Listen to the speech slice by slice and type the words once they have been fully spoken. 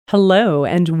Hello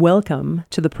and welcome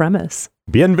to The Premise.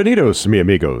 Bienvenidos, mi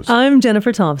amigos. I'm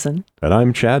Jennifer Thompson. And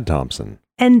I'm Chad Thompson.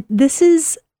 And this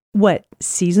is,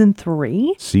 season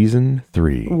 3? Season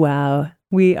 3. Wow.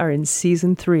 We are in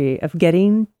season 3 of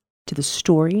getting to the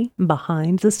story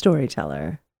behind the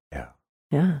storyteller.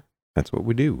 Yeah. That's what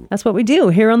we do. That's what we do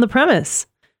here on The Premise.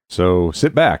 So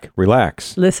sit back,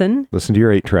 relax. Listen to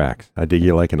your 8 tracks. I dig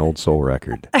you like an old soul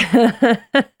record.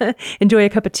 Enjoy a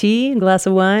cup of tea, a glass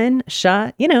of wine, a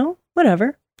shot,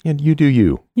 whatever. And you do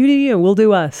you. You do you. We'll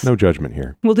do us. No judgment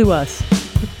here. We'll do us.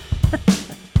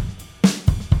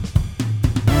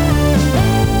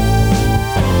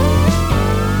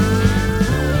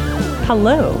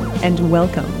 Hello and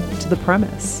welcome to The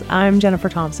Premise. I'm Jennifer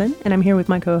Thompson and I'm here with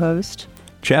my co-host,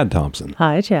 Chad Thompson.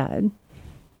 Hi, Chad.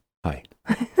 Hi.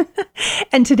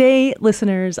 And today,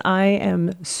 listeners, I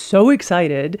am so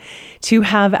excited to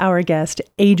have our guest,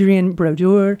 Adrienne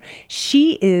Brodeur.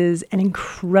 She is an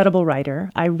incredible writer.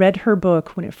 I read her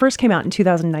book when it first came out in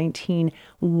 2019,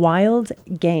 Wild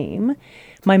Game,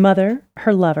 My Mother,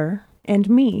 Her Lover, and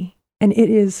Me. And it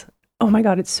is, oh my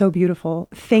God, it's so beautiful.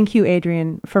 Thank you,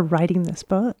 Adrienne, for writing this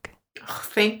book. Oh,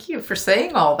 thank you for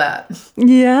saying all that.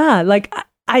 Yeah,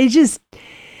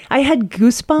 I had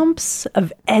goosebumps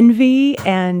of envy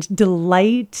and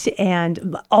delight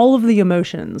and all of the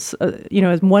emotions,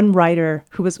 as one writer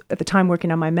who was at the time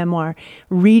working on my memoir,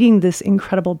 reading this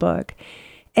incredible book.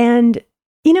 And,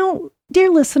 dear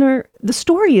listener, the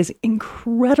story is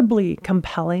incredibly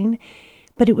compelling,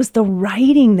 but it was the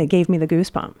writing that gave me the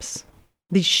goosebumps,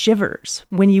 these shivers,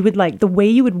 when you would the way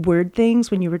you would word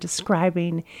things when you were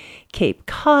describing Cape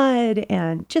Cod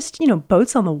and just,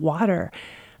 boats on the water.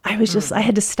 I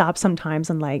had to stop sometimes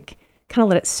and kind of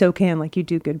let it soak in like you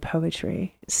do good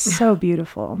poetry. It's so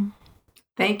beautiful.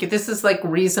 Thank you. This is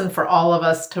reason for all of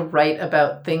us to write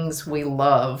about things we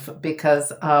love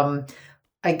because I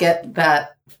get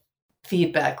that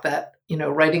feedback that,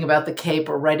 writing about the Cape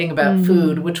or writing about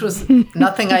food, which was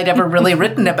nothing I'd ever really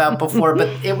written about before, but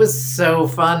it was so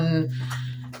fun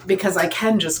because I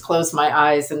can just close my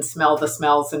eyes and smell the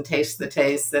smells and taste the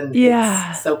tastes. And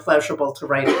It's so pleasurable to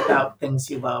write about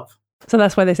things you love. So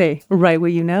that's why they say, write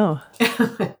what you know.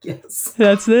 Yes.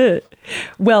 That's it.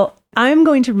 Well, I'm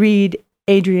going to read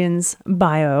Adrienne's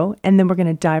bio, and then we're going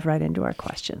to dive right into our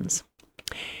questions.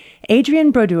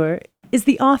 Adrienne Brodeur is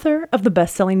the author of the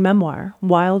best-selling memoir,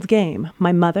 Wild Game,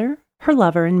 My Mother, Her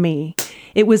Lover, and Me.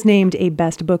 It was named a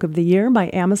Best Book of the Year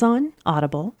by Amazon,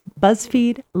 Audible,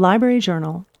 BuzzFeed, Library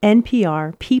Journal,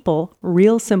 NPR, People,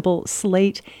 Real Simple,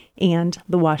 Slate, and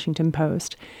The Washington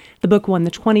Post. The book won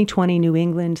the 2020 New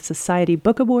England Society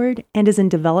Book Award and is in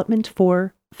development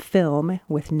for film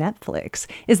with Netflix.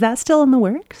 Is that still in the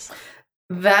works?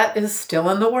 That is still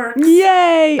in the works.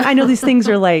 Yay! I know these things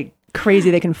are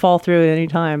crazy. They can fall through at any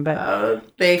time,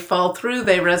 but they fall through,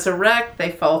 they resurrect,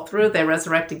 they fall through, they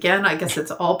resurrect again. I guess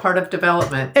it's all part of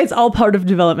development. It's all part of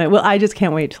development. Well, I just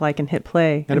can't wait till I can hit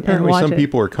play. And apparently some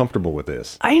people are comfortable with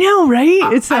this. I know,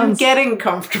 right? I'm getting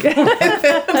comfortable with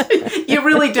it. You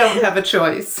really don't have a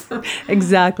choice.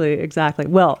 Exactly.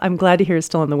 Well, I'm glad to hear it's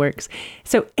still in the works.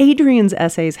 So Adrienne's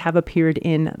essays have appeared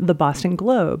in the Boston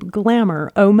Globe,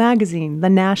 Glamour, O Magazine, The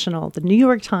National, the New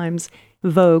York Times,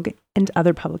 Vogue, and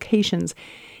other publications.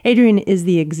 Adrienne is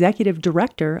the executive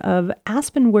director of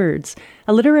Aspen Words,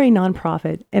 a literary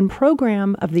nonprofit and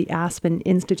program of the Aspen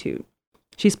Institute.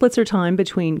 She splits her time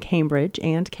between Cambridge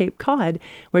and Cape Cod,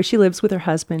 where she lives with her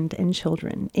husband and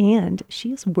children. And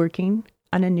she is working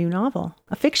on a new novel,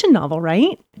 a fiction novel,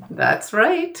 right? That's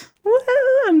right. Well,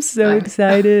 I'm so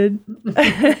excited.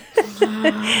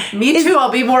 Me too.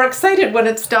 I'll be more excited when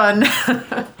it's done.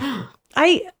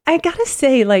 I gotta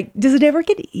say, does it ever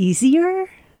get easier?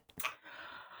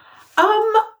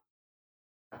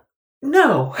 No.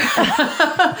 No,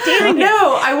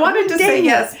 I wanted to say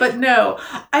yes, but no.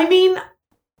 I mean,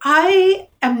 I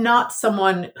am not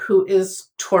someone who is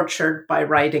tortured by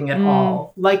writing at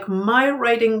all. My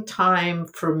writing time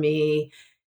for me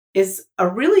is a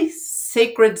really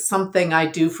sacred something I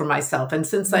do for myself. And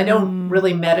since I don't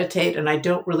really meditate and I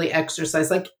don't really exercise,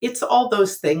 it's all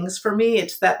those things for me.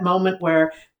 It's that moment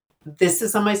where this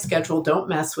is on my schedule. Don't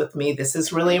mess with me. This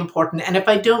is really important. And if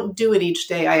I don't do it each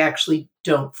day, I actually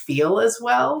don't feel as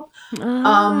well.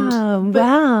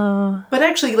 Wow. But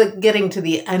actually getting to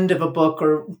the end of a book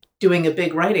or doing a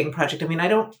big writing project, I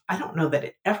don't know that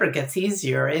it ever gets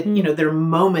easier. There are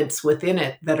moments within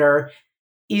it that are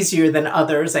easier than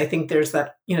others. I think there's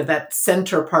that, that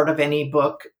center part of any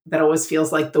book that always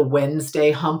feels like the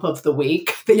Wednesday hump of the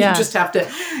week that you just have to,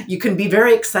 you can be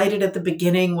very excited at the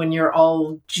beginning when you're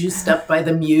all juiced up by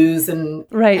the muse and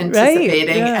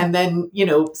anticipating. Yeah. And then,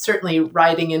 certainly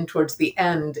riding in towards the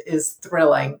end is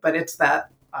thrilling, but it's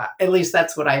that, at least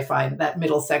that's what I find, that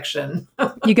middle section.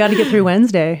 You got to get through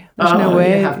Wednesday. There's no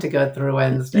way. You have to go through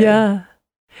Wednesday. Yeah.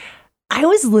 I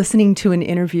was listening to an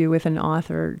interview with an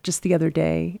author just the other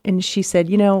day, and she said,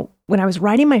 when I was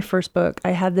writing my first book,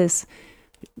 I had this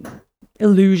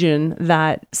illusion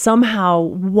that somehow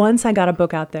once I got a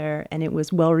book out there and it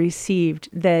was well received,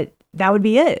 that would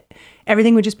be it.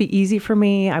 Everything would just be easy for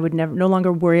me. I would no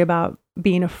longer worry about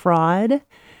being a fraud.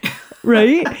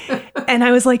 Right. And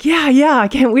I was like, yeah, I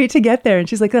can't wait to get there. And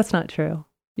she's like, that's not true.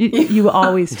 You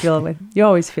always feel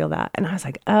that. And I was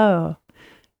like, oh.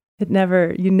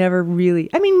 You never really,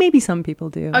 maybe some people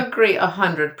do. Agree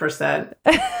 100%.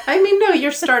 No,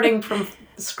 you're starting from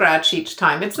scratch each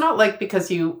time. It's not like because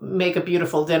you make a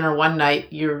beautiful dinner one night,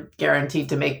 you're guaranteed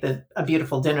to make a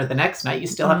beautiful dinner the next night. You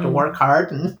still have to work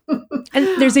hard. And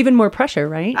there's even more pressure,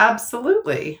 right?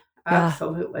 Absolutely.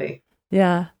 Absolutely.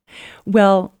 Yeah.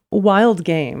 Well, Wild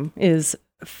Game is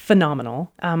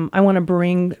phenomenal. I want to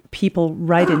bring people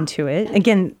right into it.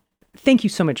 Again, thank you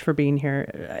so much for being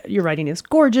here. Your writing is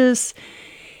gorgeous.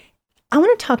 I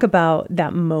want to talk about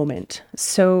that moment.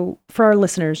 So for our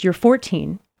listeners, you're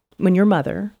 14 when your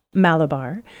mother,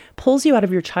 Malabar, pulls you out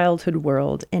of your childhood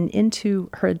world and into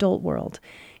her adult world.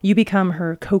 You become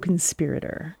her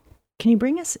co-conspirator. Can you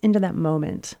bring us into that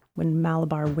moment when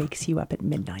Malabar wakes you up at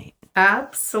midnight?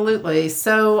 Absolutely.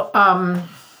 So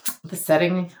the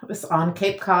setting was on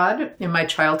Cape Cod in my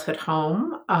childhood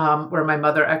home, where my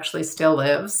mother actually still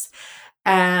lives.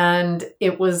 And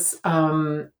it was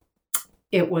well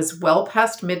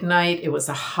past midnight. It was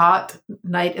a hot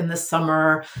night in the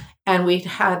summer. And we'd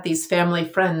had these family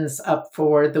friends up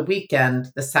for the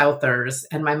weekend, the Southers.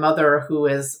 And my mother, who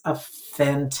is a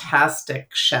fantastic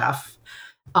chef,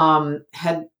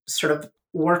 had sort of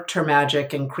worked her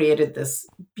magic and created this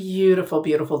beautiful,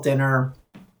 beautiful dinner.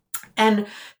 And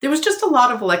there was just a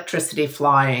lot of electricity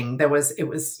flying. It was,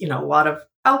 a lot of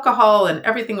alcohol and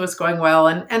everything was going well.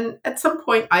 And at some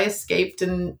point I escaped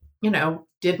and,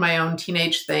 did my own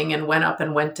teenage thing and went up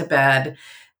and went to bed.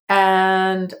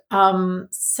 And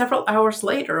several hours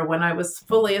later, when I was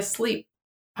fully asleep,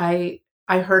 I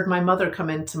heard my mother come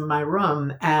into my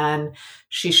room and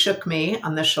she shook me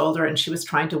on the shoulder and she was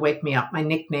trying to wake me up. My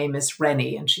nickname is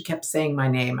Rennie, and she kept saying my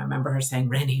name. I remember her saying,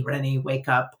 Rennie, wake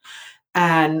up.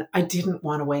 And I didn't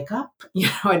want to wake up.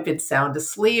 I'd been sound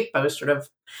asleep. I was sort of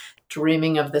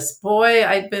dreaming of this boy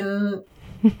I'd been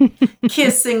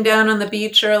kissing down on the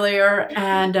beach earlier.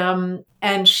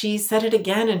 And she said it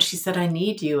again. And she said, I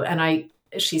need you. And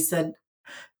she said,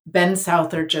 Ben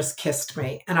Souther just kissed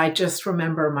me. And I just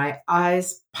remember my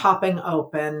eyes popping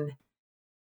open.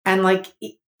 And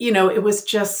it was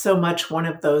just so much one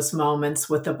of those moments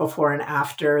with the before and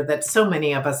after that so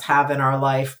many of us have in our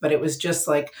life. But it was just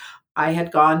like, I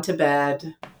had gone to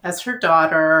bed as her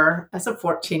daughter, as a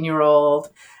 14-year-old,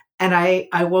 and I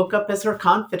woke up as her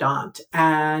confidant.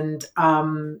 And,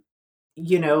 of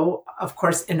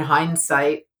course, in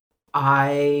hindsight,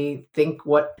 I think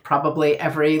what probably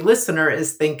every listener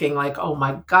is thinking, like, oh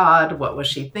my God, what was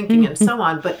she thinking, and so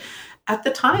on. But at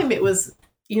the time, it was,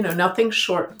 nothing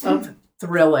short of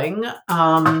thrilling.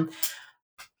 My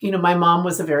mom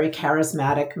was a very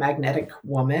charismatic, magnetic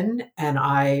woman, and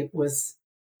I was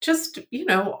just,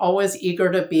 always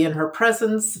eager to be in her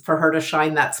presence, for her to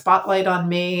shine that spotlight on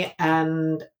me.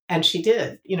 And she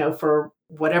did, for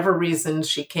whatever reason,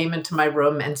 she came into my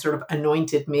room and sort of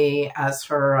anointed me as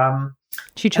her,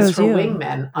 she chose you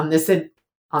wingman on this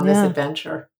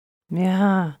adventure.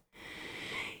 Yeah.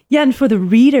 Yeah. And for the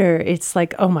reader, it's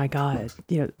like, oh my God,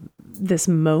 this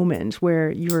moment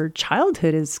where your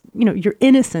childhood is, your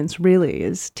innocence really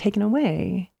is taken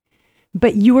away.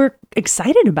 But you were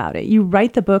excited about it. You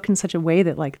write the book in such a way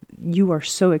that you are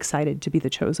so excited to be the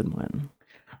chosen one.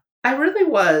 I really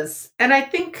was. And I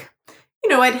think,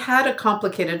 I'd had a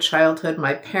complicated childhood.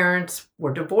 My parents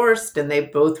were divorced and they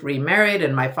both remarried,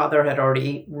 and my father had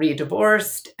already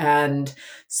re-divorced. And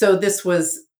so this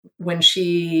was when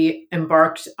she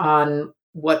embarked on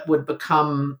what would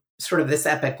become sort of this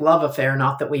epic love affair.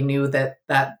 Not that we knew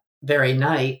that very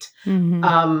night.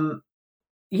 Mm-hmm.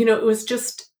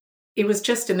 It was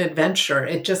just an adventure.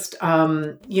 It just,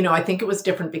 I think it was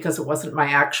different because it wasn't my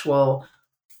actual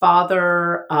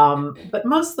father. But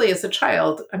mostly as a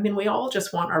child, we all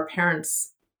just want our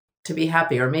parents to be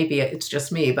happy, or maybe it's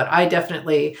just me, but I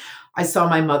saw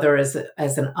my mother as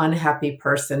an unhappy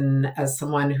person, as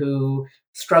someone who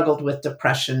struggled with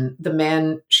depression. The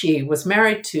man she was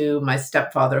married to, my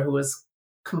stepfather, who was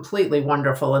completely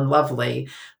wonderful and lovely,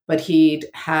 but he'd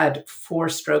had 4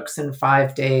 strokes in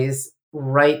 5 days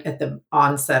right at the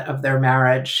onset of their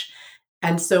marriage.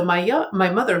 And so my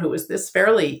mother, who was this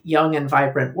fairly young and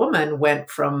vibrant woman, went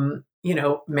from,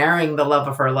 marrying the love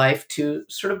of her life to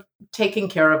sort of taking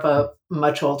care of a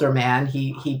much older man.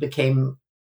 He became,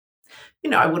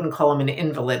 I wouldn't call him an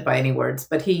invalid by any words,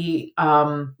 but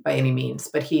by any means,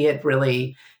 but he had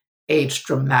really aged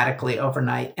dramatically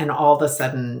overnight. And all of a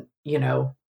sudden,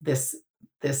 this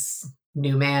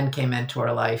new man came into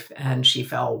her life, and she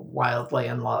fell wildly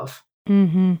in love.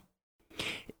 Mm-hmm.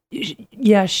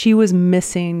 Yeah, she was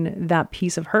missing that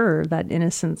piece of her, that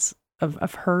innocence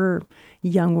of her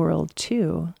young world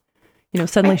too.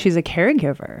 Suddenly she's a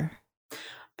caregiver.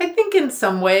 I think in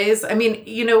some ways,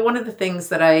 one of the things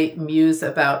that I muse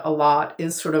about a lot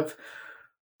is sort of,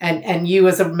 and you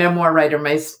as a memoir writer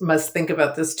must think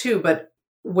about this too, but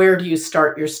where do you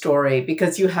start your story?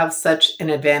 Because you have such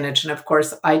an advantage. And of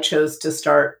course, I chose to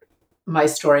start my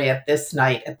story at this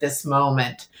night, at this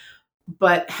moment.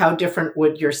 But how different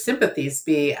would your sympathies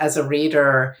be as a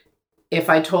reader if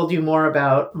I told you more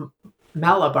about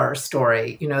Malabar's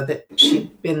story, that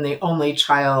she'd been the only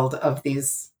child of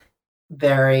these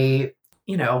very,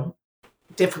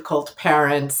 difficult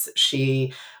parents.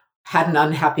 She had an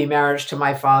unhappy marriage to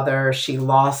my father. She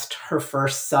lost her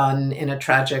first son in a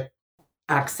tragic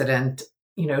accident.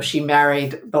 She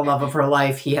married the love of her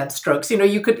life. He had strokes.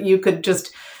 You could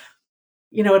just,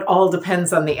 it all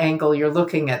depends on the angle you're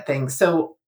looking at things.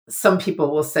 So some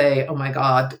people will say, oh my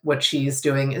God, what she's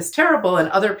doing is terrible. And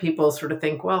other people sort of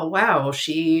think, well, wow,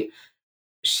 she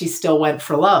still went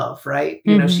for love, right?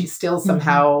 Mm-hmm. She still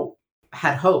somehow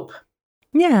had hope.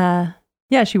 Yeah.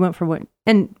 Yeah, she went for what?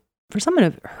 And for someone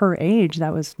of her age,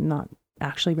 that was not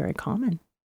actually very common.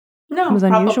 No, it was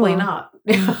probably unusual. not.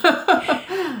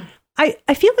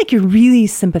 I feel like you're really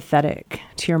sympathetic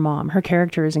to your mom. Her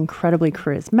character is incredibly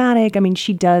charismatic.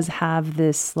 She does have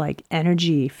this like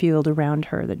energy field around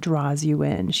her that draws you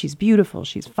in. She's beautiful.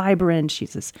 She's vibrant.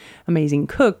 She's this amazing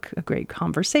cook, a great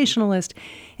conversationalist.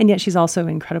 And yet she's also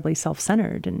incredibly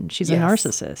self-centered, and she's a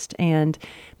narcissist.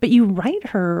 But you write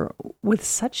her with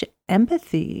such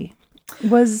empathy.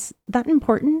 Was that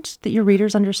important that your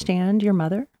readers understand your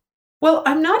mother? Well,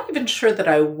 I'm not even sure that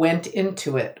I went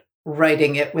into it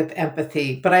writing it with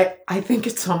empathy, but I think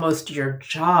it's almost your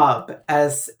job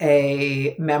as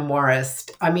a memoirist.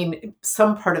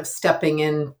 Some part of stepping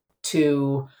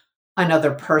into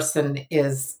another person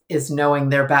is knowing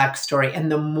their backstory.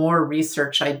 And the more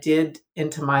research I did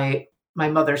into my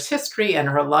mother's history and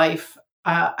her life,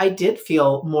 I did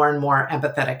feel more and more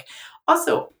empathetic.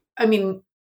 Also, I'm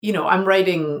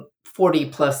writing 40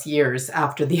 plus years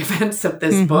after the events of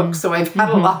this book. So I've had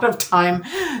a lot of time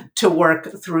to work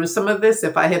through some of this.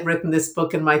 If I had written this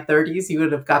book in my 30s, you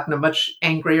would have gotten a much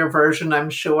angrier version, I'm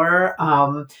sure.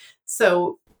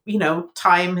 So,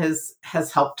 time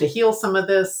has helped to heal some of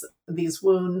these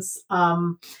wounds.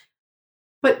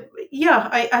 But yeah,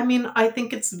 I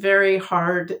think it's very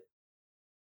hard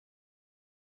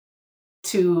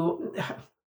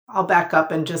I'll back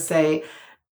up and just say,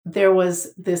 there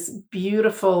was this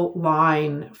beautiful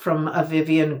line from a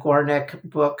Vivian Gornick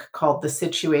book called The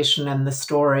Situation and the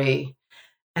Story.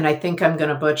 And I think I'm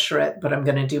going to butcher it, but I'm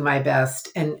going to do my best.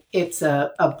 And it's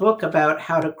a book about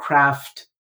how to craft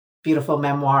beautiful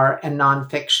memoir and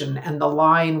nonfiction. And the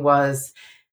line was,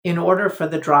 in order for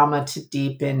the drama to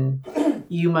deepen,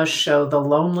 you must show the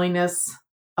loneliness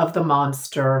of the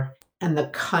monster and the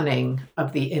cunning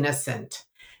of the innocent.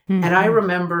 Mm-hmm. And I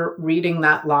remember reading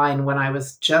that line when I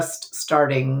was just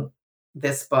starting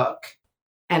this book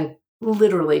and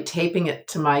literally taping it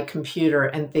to my computer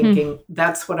and thinking,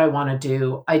 that's what I want to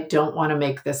do. I don't want to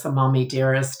make this a mommy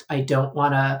dearest. I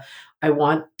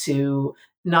want to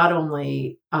not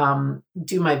only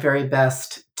do my very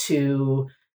best to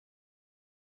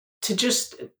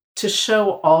show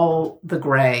all the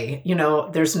gray,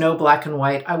 there's no black and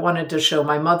white. I wanted to show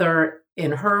my mother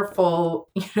in her full,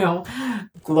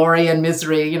 glory and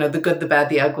misery, the good, the bad,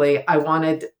 the ugly. I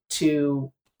wanted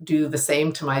to do the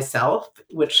same to myself,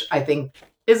 which I think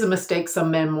is a mistake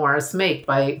some memoirists make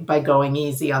by going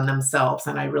easy on themselves.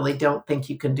 And I really don't think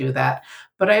you can do that.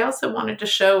 But I also wanted to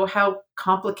show how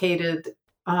complicated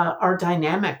our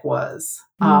dynamic was.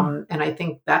 And I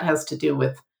think that has to do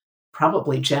with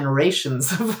probably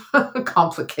generations of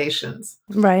complications.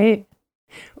 Right.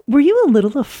 Were you a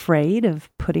little afraid of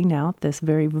putting out this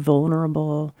very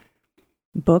vulnerable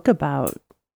book about,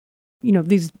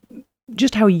 these,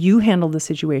 just how you handled the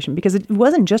situation? Because it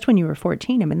wasn't just when you were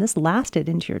 14. This lasted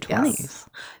into your 20s. Yes.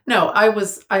 No, I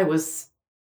was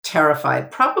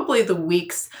terrified. Probably the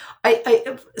weeks,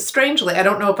 strangely, I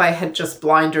don't know if I had just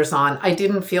blinders on. I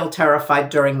didn't feel terrified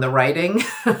during the writing.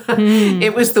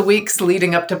 It was the weeks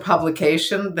leading up to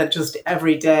publication that just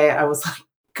every day I was like,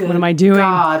 good What am I doing?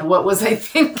 God, what was I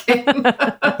thinking?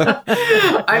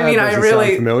 I mean, I doesn't really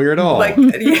sound familiar at all. like,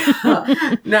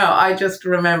 yeah, no, I just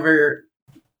remember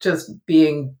just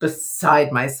being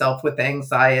beside myself with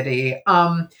anxiety.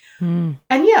 And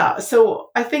yeah, so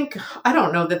I think, I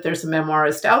don't know that there's a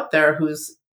memoirist out there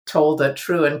who's told a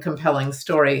true and compelling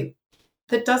story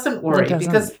that doesn't worry,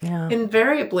 because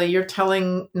invariably you're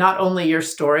telling not only your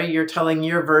story, you're telling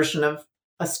your version of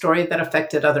a story that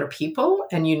affected other people,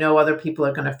 and you know other people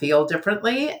are going to feel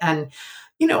differently. And,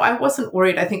 you know, I wasn't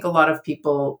worried. I think a lot of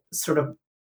people sort of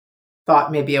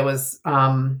thought maybe I was,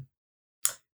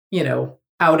 you know,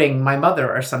 outing my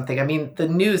mother or something. I mean, the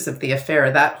news of the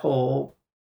affair, that whole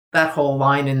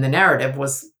line in the narrative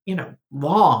was, you know,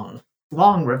 long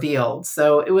revealed.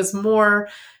 So it was more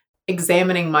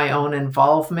examining my own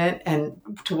involvement. And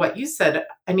to what you said,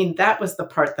 I mean, that was the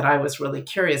part that I was really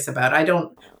curious about. I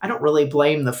don't really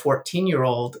blame the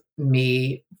 14-year-old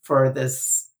me for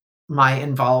this, my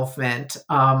involvement.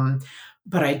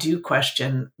 But I do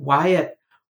question why at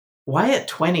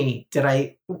 20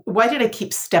 why did I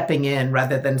keep stepping in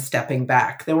rather than stepping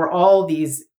back? There were all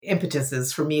these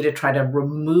impetuses for me to try to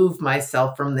remove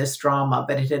myself from this drama,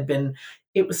 but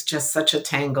it was just such a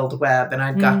tangled web, and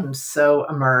I'd gotten so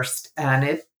immersed, and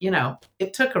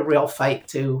it took a real fight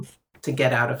to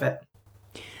get out of it.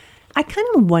 I kind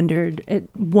of wondered at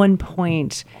one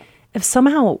point if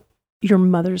somehow your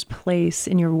mother's place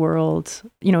in your world,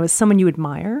 you know, as someone you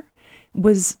admire,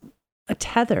 was a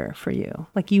tether for you.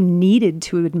 Like you needed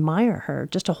to admire her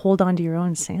just to hold on to your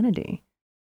own sanity.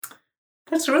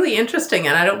 That's really interesting,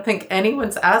 and I don't think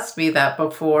anyone's asked me that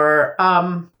before.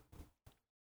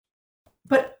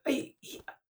 But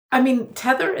I mean,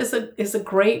 tether is a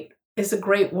great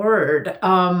word.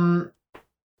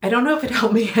 I don't know if it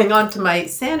helped me hang on to my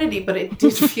sanity, but it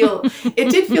did feel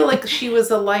like she was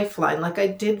a lifeline. Like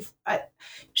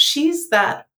she's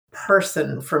that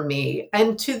person for me.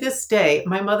 And to this day,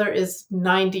 my mother is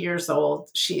 90 years old.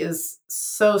 She is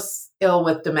so ill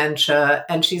with dementia,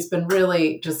 and she's been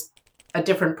really just a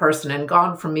different person and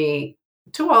gone from me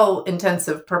to all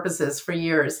intensive purposes for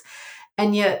years.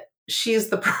 And yet she's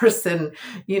the person,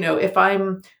 you know, if I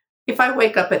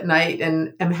wake up at night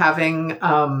and am having,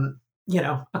 you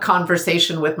know, a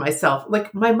conversation with myself,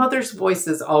 like my mother's voice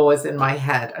is always in my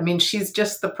head. I mean, she's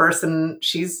just the person,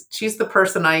 she's the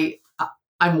person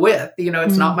I'm with, you know,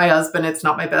 it's not my husband, it's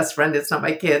not my best friend, it's not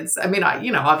my kids. I mean,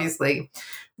 you know, obviously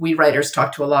we writers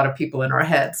talk to a lot of people in our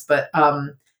heads, but,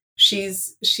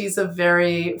 she's a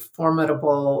very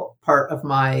formidable part of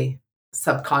my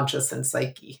subconscious and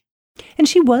psyche. And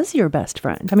she was your best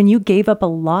friend. I mean, you gave up a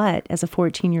lot as a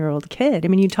 14-year-old kid. I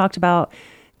mean, you talked about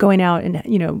going out and,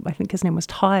 you know, I think his name was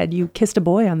Todd. You kissed a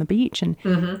boy on the beach. And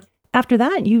after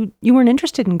that, you weren't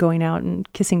interested in going out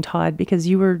and kissing Todd because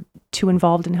you were too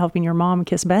involved in helping your mom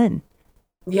kiss Ben.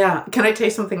 Yeah. Can I tell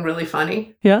you something really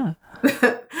funny? Yeah.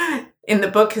 In the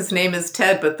book, his name is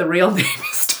Ted, but the real name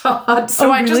is Todd.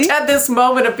 So I really? just had this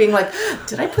moment of being like,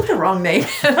 did I put the wrong name?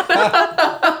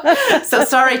 So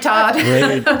sorry, Todd.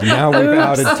 Great. Now we've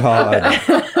outed Todd.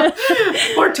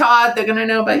 Poor Todd. They're going to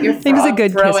know about your frog He was a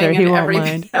good kisser. throwing He and won't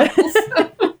everything mind.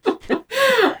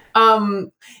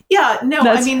 else. Yeah, no,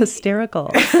 That's I mean,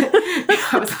 hysterical.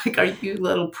 I was like, are you a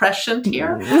little prescient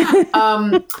here?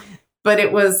 But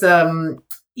it was,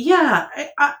 yeah,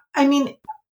 I mean,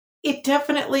 it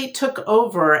definitely took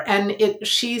over, and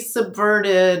she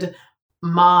subverted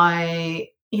my,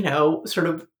 you know, sort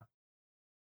of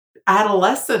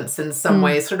adolescence in some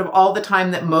ways, sort of all the time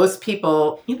that most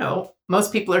people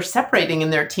are separating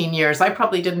in their teen years. I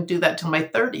probably didn't do that till my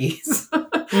 30s.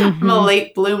 I'm a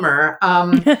late bloomer.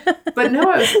 But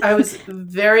no, I was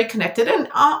very connected. And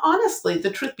honestly, the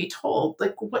truth be told,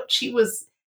 like what she was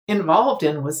involved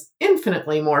in was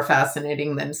infinitely more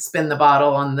fascinating than spin the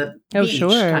bottle on the beach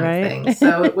kind of thing.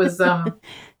 So it was,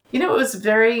 you know,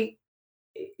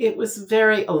 it was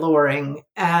very alluring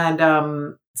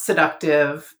and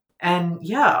seductive. And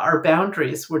yeah, our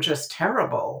boundaries were just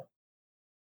terrible.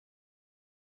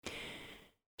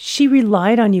 She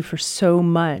relied on you for so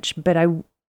much, but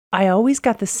I always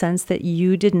got the sense that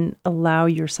you didn't allow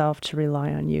yourself to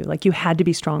rely on you. Like you had to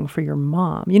be strong for your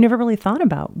mom. You never really thought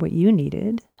about what you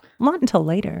needed. Not until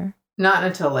later. Not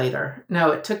until later. No,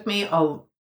 it took me a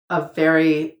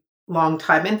very long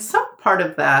time. And some part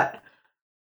of that,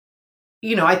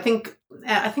 you know, I think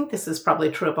this is probably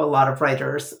true of a lot of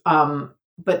writers.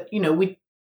 But, you know,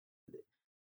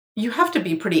 you have to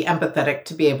be pretty empathetic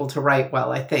to be able to write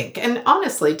well, I think. And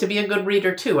honestly, to be a good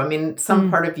reader too. I mean, some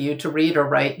part of you to read or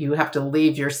write, you have to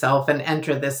leave yourself and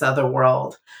enter this other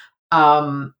world.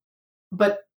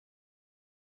 But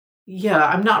yeah,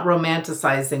 I'm not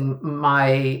romanticizing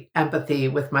my empathy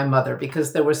with my mother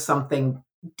because there was something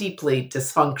deeply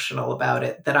dysfunctional about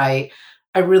it that I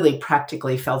really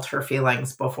practically felt her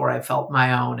feelings before I felt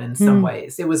my own in some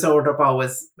ways. It was sort of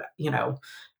always,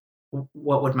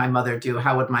 what would my mother do?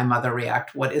 How would my mother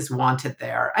react? What is wanted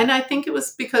there? And I think it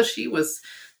was because she was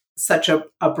such a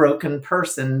broken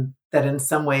person that in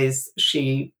some ways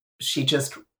she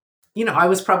just, I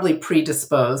was probably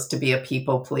predisposed to be a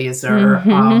people pleaser,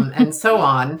 and so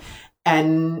on.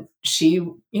 And she,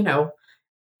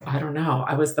 I don't know,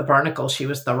 I was the barnacle, she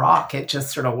was the rock. It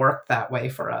just sort of worked that way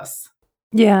for us.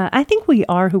 Yeah, I think we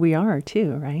are who we are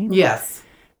too, right? Yes.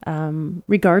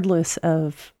 Regardless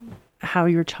of how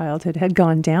your childhood had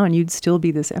gone down, you'd still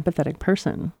be this empathetic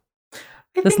person.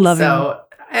 I think loving. So.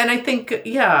 And I think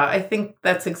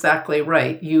that's exactly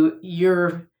right.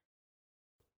 You're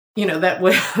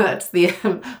that's the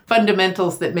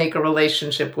fundamentals that make a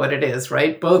relationship what it is,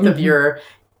 right? Both of your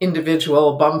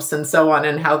individual bumps and so on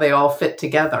and how they all fit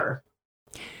together.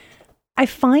 I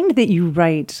find that you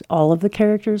write all of the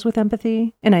characters with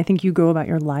empathy, and I think you go about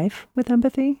your life with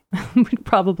empathy. It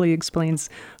probably explains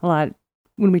a lot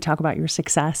when we talk about your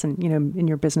success and, in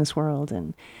your business world.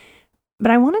 But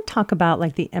I want to talk about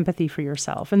like the empathy for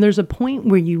yourself. And there's a point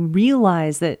where you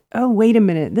realize that, oh, wait a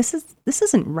minute, this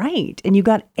isn't right. And you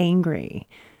got angry.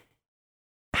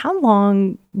 How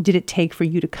long did it take for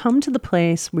you to come to the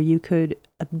place where you could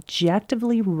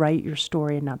objectively write your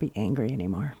story and not be angry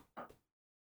anymore?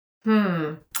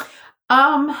 Or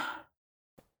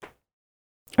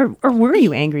were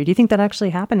you angry? Do you think that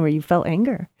actually happened where you felt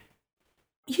anger?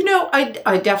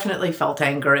 I definitely felt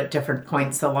anger at different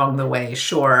points along the way,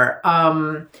 sure.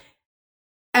 And,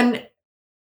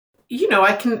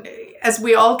 I can, as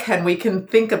we all can, we can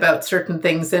think about certain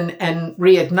things and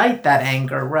reignite that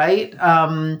anger, right?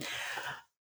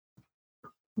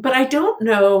 But I don't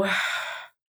know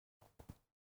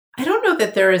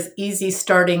that there is easy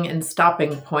starting and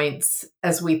stopping points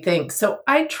as we think. So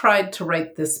I tried to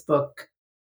write this book.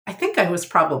 I think I was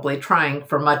probably trying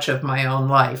for much of my own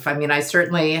life. I mean, I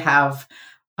certainly have,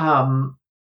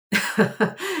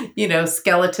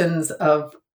 skeletons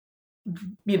of,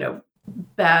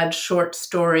 bad short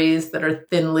stories that are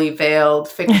thinly veiled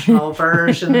fictional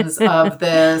versions of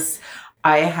this.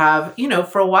 I have,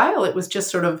 for a while, it was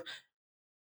just sort of,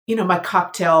 my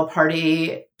cocktail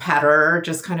party patter,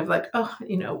 just kind of like, oh,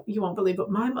 you won't believe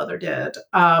what my mother did.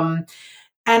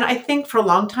 And I think for a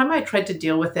long time, I tried to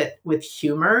deal with it with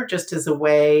humor, just as a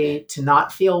way to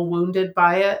not feel wounded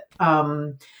by it.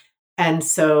 And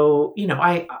so,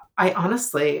 I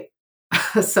honestly,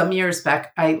 some years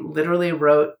back, I literally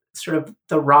wrote sort of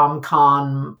the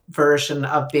rom-com version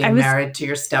of being married to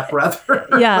your stepbrother.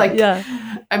 Yeah.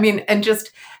 I mean, and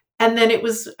then it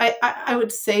was, I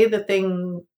would say the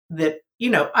thing that,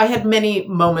 I had many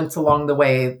moments along the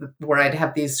way where I'd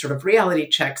have these sort of reality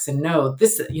checks and know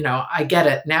this, I get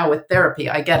it now with therapy,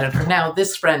 I get it. Or now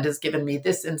this friend has given me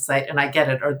this insight and I get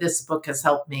it. Or this book has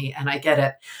helped me and I get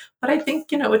it. But I think,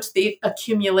 it's the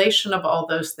accumulation of all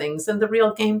those things. And the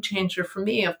real game changer for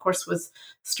me, of course, was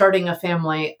starting a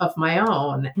family of my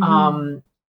own.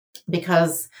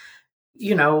 Because,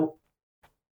 the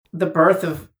birth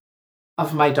of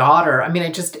my daughter, I mean,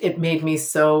 it made me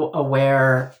so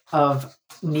aware of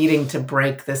needing to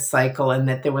break this cycle and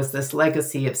that there was this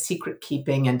legacy of secret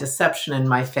keeping and deception in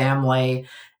my family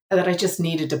that I just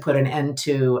needed to put an end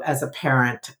to as a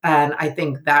parent. And I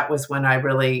think that was when I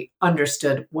really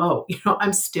understood, whoa,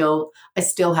 I still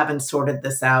haven't sorted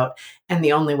this out. And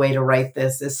the only way to write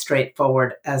this is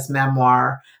straightforward as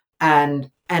memoir. And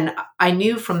I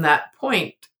knew from that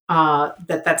point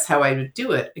that's how I would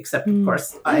do it, except of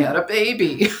course I had a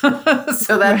baby.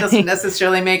 So that doesn't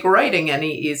necessarily make writing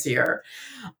any easier.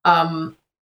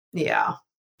 Yeah.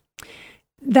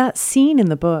 That scene in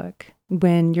the book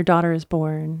when your daughter is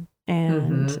born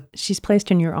and she's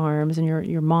placed in your arms and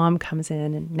your mom comes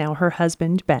in and now her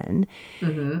husband, Ben,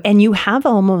 and you have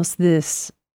almost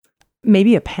this,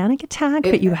 maybe a panic attack,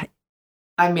 but you...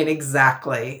 I mean,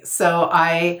 exactly. So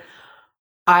I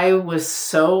was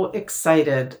so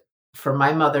excited for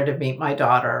my mother to meet my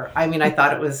daughter. I mean, I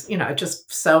thought it was,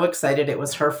 just so excited. It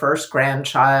was her first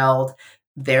grandchild.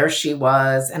 There she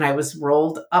was. And I was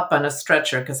rolled up on a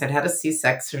stretcher because I'd had a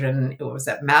C-section. It was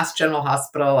at Mass General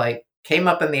Hospital. I came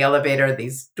up in the elevator.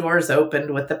 These doors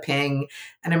opened with a ping.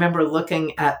 And I remember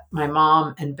looking at my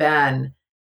mom and Ben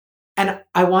And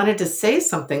I wanted to say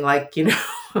something like,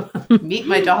 meet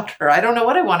my daughter. I don't know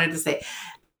what I wanted to say.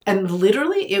 And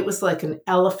literally, it was like an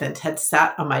elephant had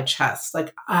sat on my chest.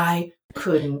 Like I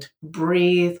couldn't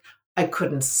breathe. I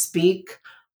couldn't speak.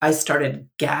 I started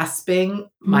gasping.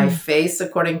 My face,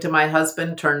 according to my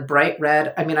husband, turned bright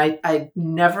red. I mean, I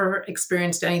never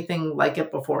experienced anything like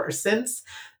it before or since.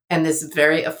 And this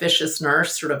very officious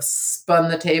nurse sort of spun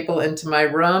the table into my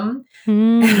room.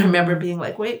 And I remember being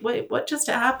like, wait, what just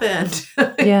happened?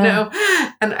 Yeah.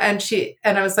 And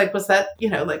I was like, was that,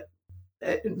 like,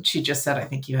 she just said, I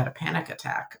think you had a panic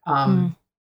attack.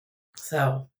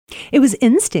 So it was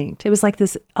instinct. It was like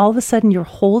this, all of a sudden you're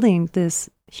holding this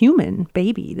human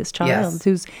baby, this child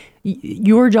who's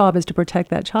your job is to protect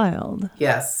that child.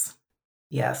 Yes,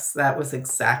 that was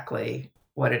exactly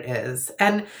what it is.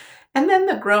 And then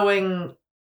the growing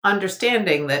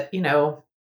understanding that,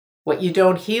 what you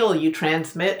don't heal, you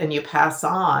transmit and you pass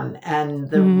on. And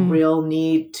the real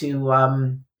need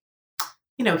to,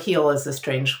 heal is a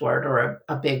strange word or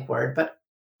a big word, but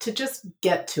to just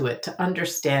get to it, to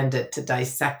understand it, to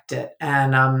dissect it,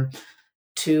 and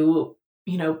to,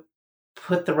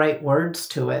 put the right words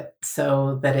to it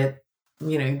so that it,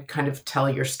 kind of tell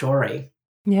your story.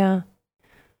 Yeah.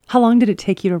 How long did it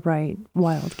take you to write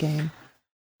Wild Game?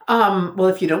 Well,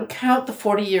 if you don't count the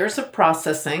 40 years of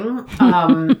processing,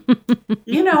 in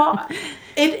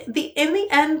the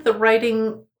end, the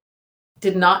writing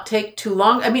did not take too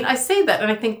long. I mean, I say that,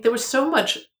 and I think there was so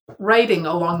much writing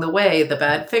along the way, the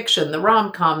bad fiction, the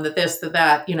rom-com, the this, the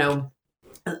that,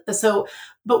 So,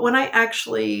 but when I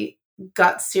actually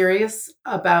got serious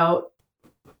about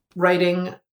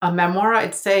writing a memoir,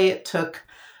 I'd say it took,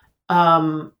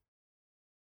 all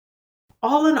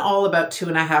in all, about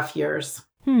 2.5 years.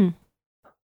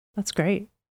 That's great.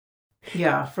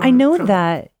 Yeah. I know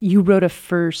that you wrote a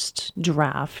first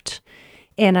draft,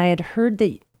 and I had heard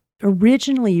that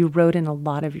originally you wrote in a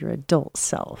lot of your adult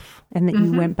self and that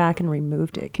you went back and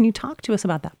removed it. Can you talk to us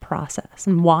about that process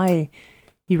and why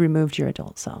you removed your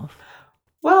adult self?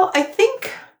 Well, I think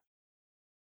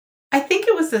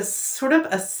it was a sort of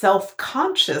a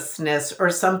self-consciousness or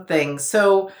something.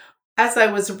 So as I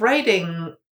was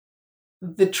writing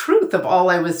the truth of all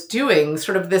I was doing,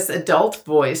 sort of this adult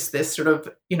voice, this sort of,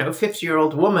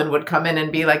 50-year-old woman would come in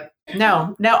and be like,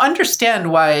 no, now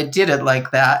understand why I did it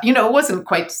like that. It wasn't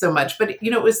quite so much, but,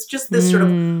 it was just this sort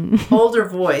of older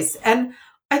voice. And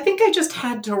I think I just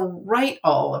had to write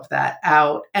all of that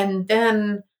out. And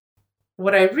then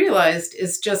what I realized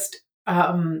is just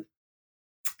that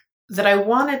I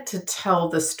wanted to tell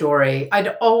the story.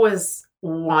 I'd always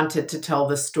wanted to tell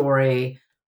the story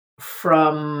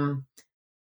from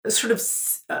sort of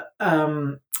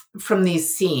from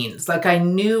these scenes. Like I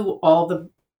knew all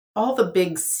the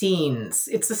big scenes.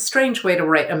 It's a strange way to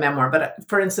write a memoir, but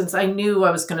for instance, I knew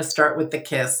I was going to start with the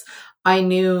kiss. I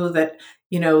knew that,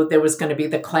 there was going to be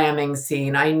the clamming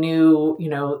scene. I knew,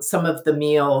 some of the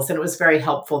meals, and it was very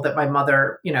helpful that my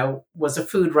mother, was a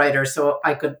food writer, so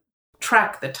I could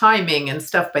track the timing and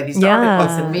stuff by these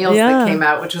articles and meals that came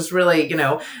out, which was really,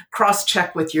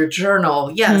 cross-check with your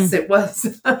journal. Yes, it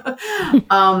was. But,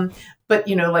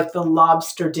 like the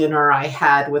lobster dinner I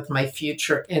had with my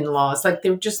future in-laws, like they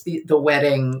were just the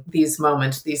wedding, these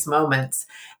moments.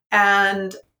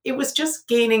 And it was just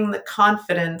gaining the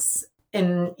confidence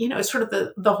in, sort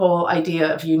of the whole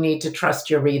idea of you need to trust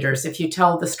your readers. If you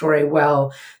tell the story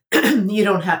well,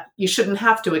 you shouldn't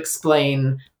have to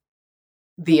explain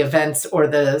the events or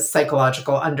the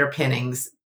psychological underpinnings.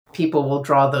 People will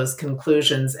draw those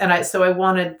conclusions. And so I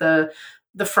wanted the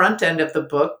front end of the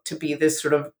book to be this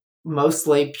sort of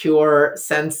mostly pure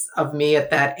sense of me at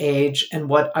that age and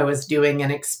what I was doing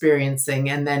and experiencing,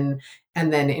 and then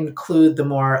include the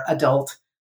more adult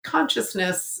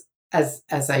consciousness as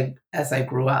I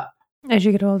grew up. As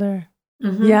you get older.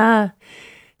 Yeah.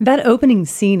 That opening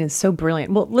scene is so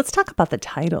brilliant. Well, let's talk about the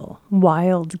title,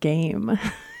 Wild Game.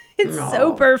 It's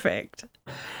so perfect.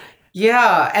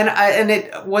 Yeah. And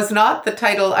it was not the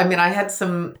title. I mean, I had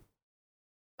some,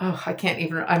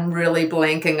 I'm really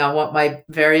blanking on what my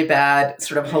very bad,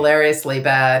 sort of hilariously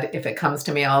bad, if it comes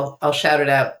to me, I'll shout it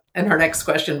out in her next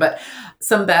question, but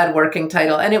some bad working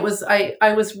title. And it was,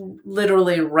 I was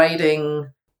literally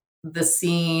writing the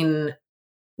scene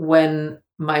when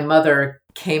my mother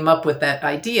came up with that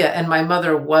idea. And my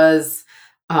mother was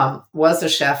a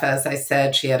chef, as I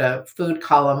said. She had a food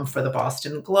column for the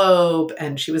Boston Globe,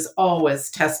 and she was always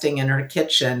testing in her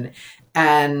kitchen.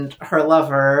 And her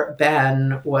lover,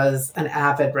 Ben, was an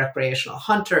avid recreational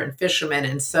hunter and fisherman.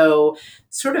 And so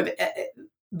sort of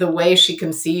the way she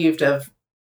conceived of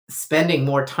spending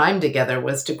more time together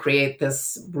was to create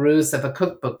this ruse of a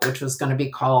cookbook, which was going to be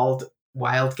called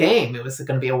wild game. It was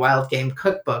going to be a wild game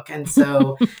cookbook. And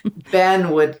so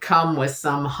Ben would come with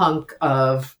some hunk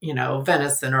of,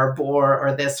 venison or boar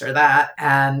or this or that.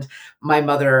 And my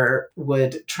mother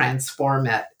would transform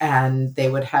it. And they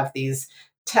would have these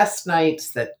test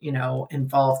nights that,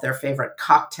 involve their favorite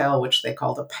cocktail, which they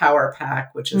called a power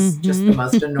pack, which is just the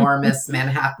most enormous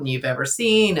Manhattan you've ever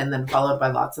seen, and then followed by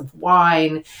lots of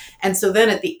wine. And so then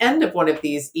at the end of one of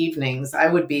these evenings, I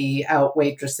would be out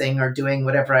waitressing or doing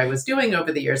whatever I was doing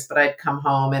over the years, but I'd come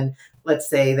home and let's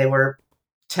say they were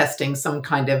testing some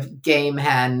kind of game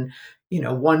hen.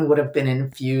 One would have been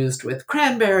infused with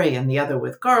cranberry and the other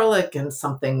with garlic and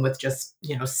something with just,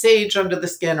 sage under the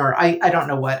skin, or I don't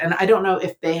know what. And I don't know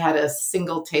if they had a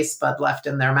single taste bud left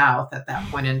in their mouth at that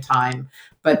point in time.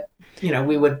 But,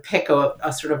 we would pick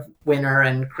a sort of winner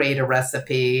and create a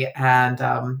recipe. And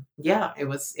it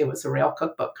was a real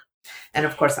cookbook. And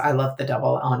of course, I love the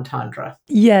double entendre.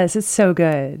 Yes, it's so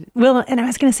good. Well, and I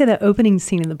was going to say the opening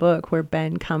scene in the book where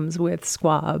Ben comes with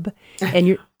squab and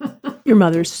your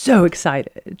mother's so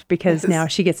excited because now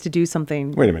she gets to do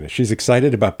something. Wait a minute. She's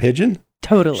excited about pigeon?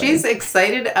 Totally. She's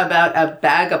excited about a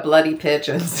bag of bloody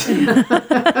pigeons.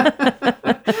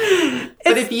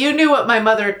 But if you knew what my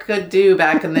mother could do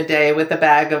back in the day with a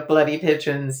bag of bloody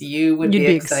pigeons, you'd be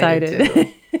excited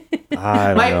too.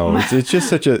 I don't know. It's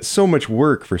just so much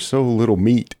work for so little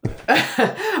meat.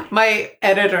 My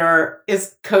editor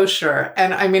is kosher.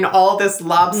 And I mean, all this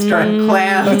lobster and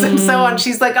clams and so on.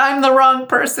 She's like, I'm the wrong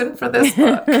person for this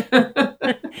book.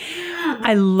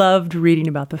 I loved reading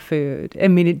about the food. I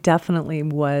mean, it definitely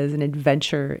was an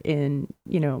adventure in,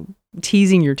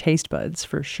 teasing your taste buds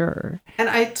for sure. And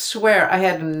I swear I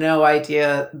had no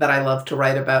idea that I loved to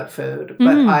write about food,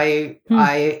 but I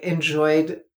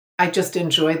just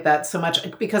enjoyed that so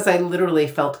much because I literally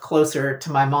felt closer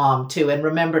to my mom too, and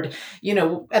remembered,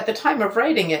 at the time of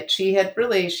writing it, she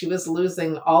was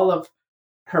losing all of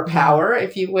her power,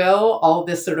 if you will, all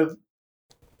this sort of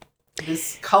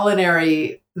this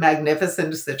culinary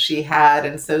magnificence that she had.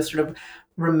 And so sort of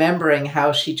remembering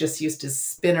how she just used to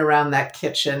spin around that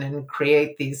kitchen and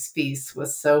create these feasts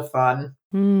was so fun.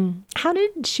 How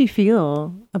did she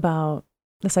feel about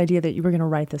this idea that you were going to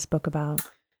write this book about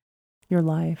your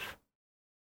life?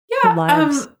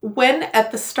 Yeah. When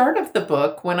at the start of the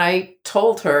book, when I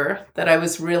told her that I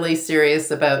was really serious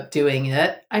about doing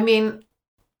it, I mean,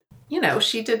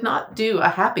 she did not do a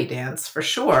happy dance for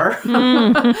sure. Who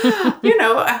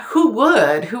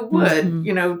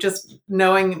would, just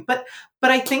knowing, but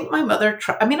I think my mother,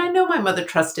 I know my mother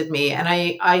trusted me, and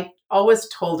I always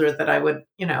told her that I would,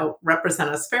 represent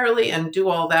us fairly and do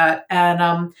all that. And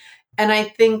I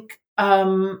think,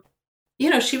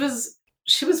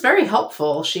 she was very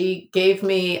helpful. She gave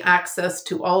me access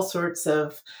to all sorts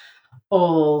of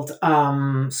old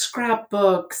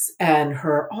scrapbooks and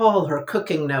all her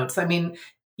cooking notes. I mean,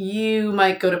 you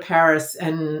might go to Paris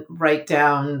and write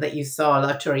down that you saw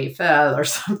La Tour Eiffel or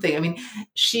something. I mean,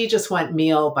 she just went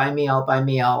meal by meal by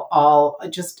meal, all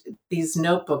just these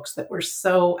notebooks that were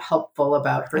so helpful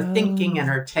about her thinking and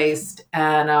her taste.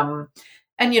 And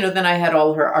then I had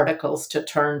all her articles to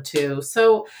turn to.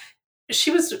 So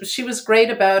she was great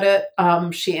about it.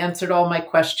 She answered all my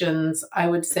questions. I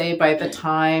would say by the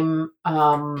time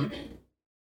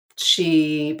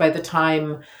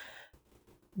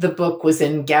the book was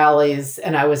in galleys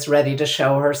and I was ready to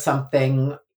show her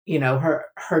something,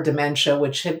 her dementia,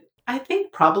 which had, I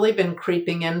think, probably been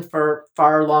creeping in for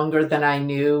far longer than I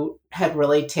knew, had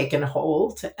really taken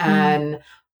hold. And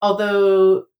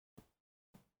although,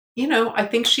 I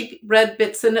think she read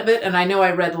bits of it, and I know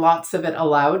I read lots of it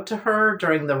aloud to her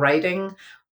during the writing.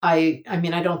 I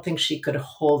don't think she could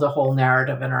hold a whole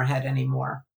narrative in her head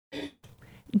anymore.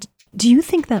 Do you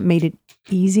think that made it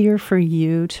easier for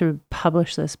you to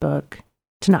publish this book,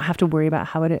 to not have to worry about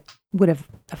how it would have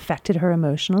affected her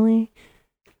emotionally?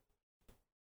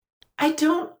 I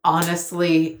don't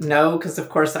honestly know, because of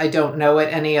course I don't know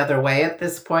it any other way at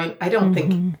this point. I don't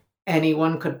think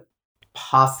anyone could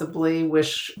possibly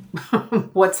wish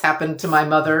what's happened to my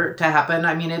mother to happen.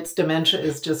 I mean, it's dementia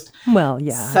is just but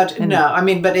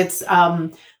it's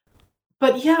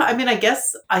but yeah, I mean, I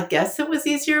guess it was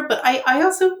easier, but I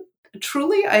also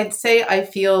truly, I'd say I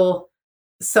feel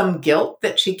some guilt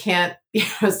that she can't,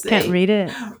 say, can't read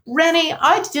it. Rennie,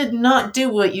 I did not do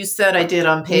what you said I did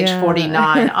on page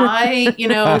 49.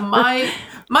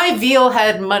 My veal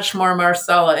had much more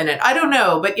marsala in it. I don't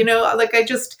know, but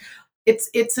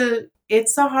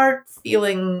it's a hard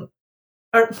feeling,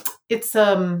 or it's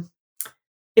a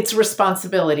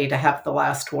responsibility to have the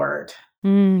last word.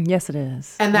 Yes, it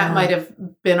is. And that might have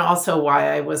been also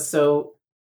why I was so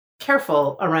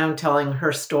careful around telling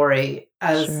her story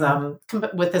as Sure.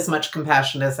 with as much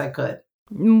compassion as I could.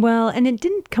 Well, and it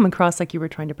didn't come across like you were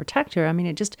trying to protect her. I mean,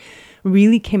 it just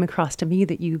really came across to me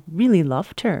that you really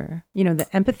loved her. The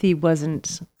empathy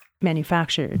wasn't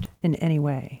manufactured in any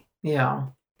way. Yeah.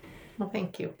 Well,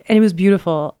 thank you. And it was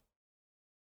beautiful.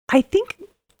 I think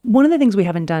one of the things we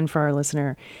haven't done for our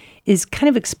listener is kind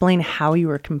of explain how you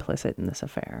were complicit in this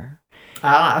affair.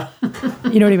 Ah.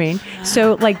 You know what I mean?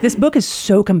 So this book is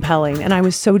so compelling, and I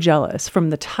was so jealous, from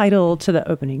the title to the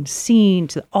opening scene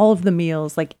to all of the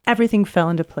meals. Everything fell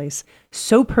into place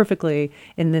so perfectly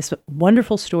in this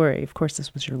wonderful story. Of course,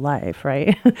 this was your life,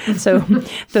 right? So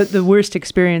the worst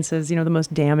experiences, the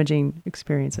most damaging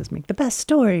experiences make the best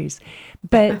stories.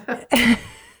 But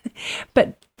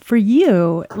but for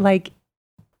you,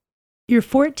 you're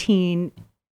 14.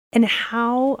 And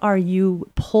how are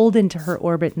you pulled into her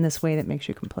orbit in this way that makes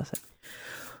you complicit?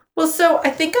 Well, so I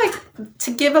think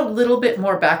to give a little bit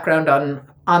more background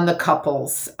on the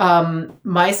couples,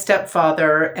 my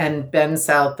stepfather and Ben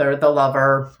Souther, the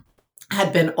lover,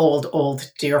 had been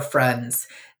old dear friends,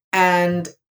 and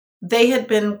they had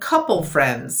been couple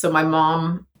friends. So my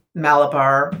mom,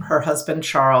 Malabar, her husband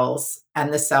Charles,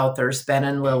 and the Southers, Ben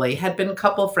and Lily, had been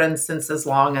couple friends since as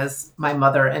long as my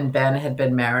mother and Ben had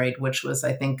been married, which was,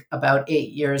 I think, about 8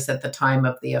 years at the time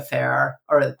of the affair,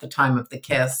 or at the time of the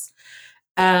kiss.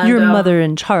 And your mother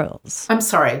and Charles. I'm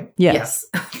sorry. Yes.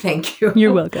 Thank you.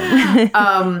 You're welcome.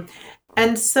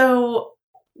 And so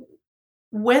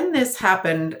when this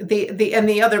happened,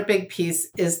 the other big piece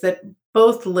is that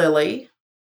both Lily,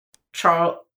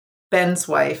 Ben's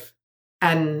wife,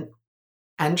 and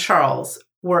Charles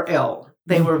were ill.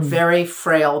 They were very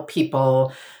frail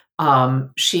people.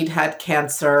 She'd had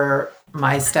cancer.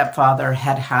 My stepfather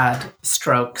had had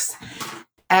strokes.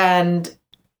 And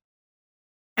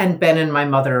Ben and my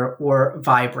mother were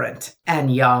vibrant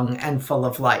and young and full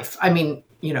of life. I mean,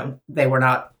 they were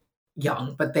not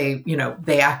young, but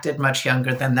they acted much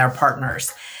younger than their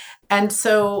partners. And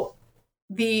so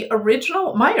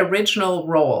my original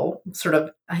role,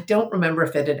 I don't remember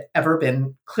if it had ever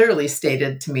been clearly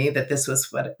stated to me that this was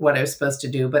what I was supposed to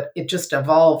do, but it just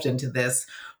evolved into this,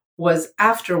 was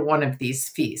after one of these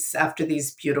feasts, after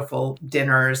these beautiful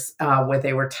dinners where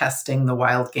they were testing the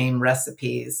wild game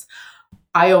recipes.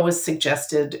 I always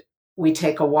suggested we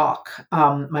take a walk.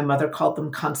 My mother called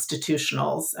them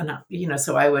constitutionals. And,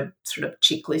 so I would sort of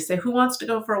cheekily say, who wants to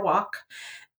go for a walk?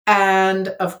 And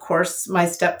of course, my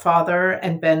stepfather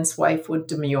and Ben's wife would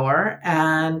demur,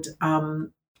 and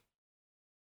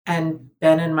Ben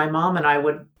and my mom and I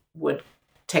would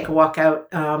take a walk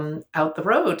out the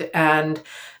road, and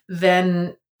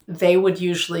then they would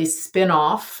usually spin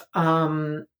off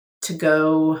to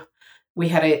go. We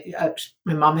had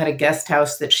my mom had a guest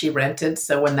house that she rented,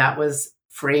 so when that was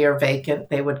free or vacant,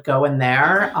 they would go in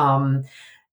there,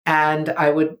 and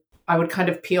I would kind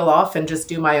of peel off and just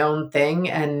do my own thing.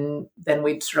 And then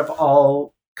we'd sort of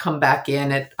all come back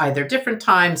in at either different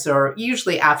times or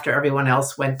usually after everyone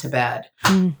else went to bed.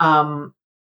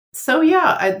 So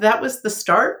yeah, that was the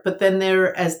start. But then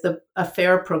as the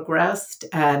affair progressed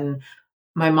and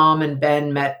my mom and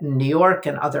Ben met in New York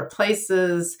and other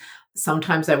places,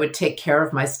 sometimes I would take care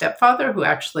of my stepfather, who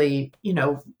actually,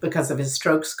 because of his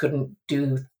strokes, couldn't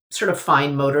do sort of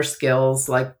fine motor skills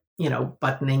like,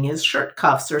 buttoning his shirt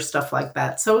cuffs or stuff like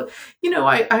that. So,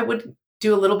 I would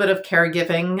do a little bit of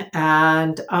caregiving,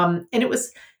 and it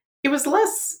was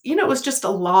less, it was just a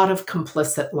lot of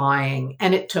complicit lying,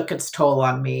 and it took its toll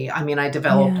on me. I mean, I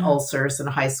developed ulcers in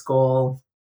high school,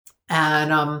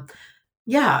 and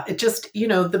it just,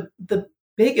 the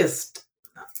biggest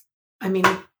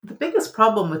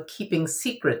problem with keeping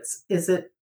secrets is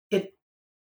it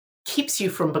keeps you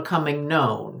from becoming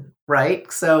known,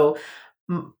 right? So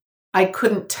I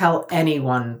couldn't tell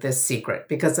anyone this secret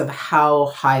because of how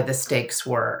high the stakes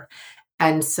were.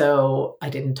 And so I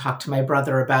didn't talk to my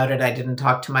brother about it. I didn't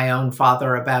talk to my own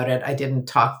father about it. I didn't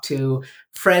talk to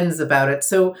friends about it.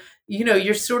 So,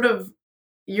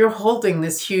 you're holding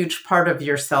this huge part of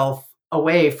yourself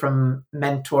away from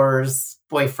mentors,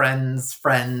 boyfriends,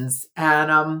 friends.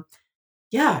 And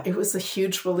it was a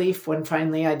huge relief when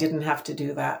finally I didn't have to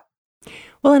do that.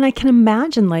 Well, and I can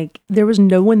imagine there was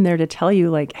no one there to tell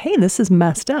you hey, this is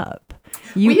messed up.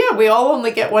 We all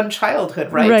only get one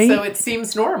childhood, right? So it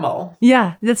seems normal.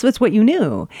 Yeah, that's what you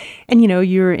knew. And,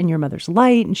 you're in your mother's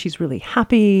light and she's really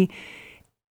happy.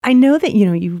 I know that,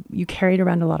 you carried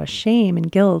around a lot of shame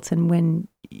and guilt. And when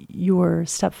your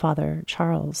stepfather,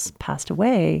 Charles, passed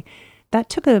away, that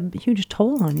took a huge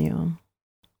toll on you.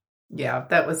 Yeah,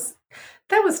 that was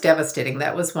devastating.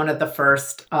 That was one of the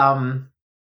first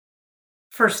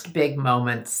big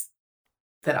moments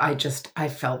I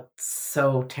felt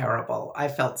so terrible. I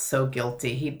felt so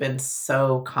guilty. He'd been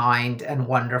so kind and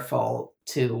wonderful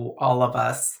to all of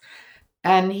us,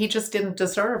 and he just didn't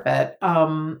deserve it.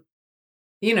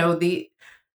 You know,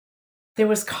 there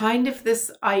was kind of this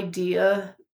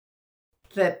idea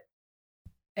that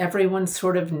everyone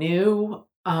sort of knew.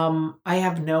 I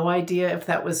have no idea if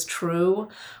that was true,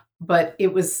 but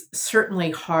it was certainly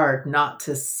hard not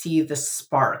to see the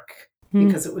spark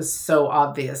because it was so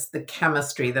obvious, the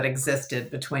chemistry that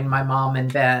existed between my mom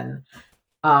and Ben.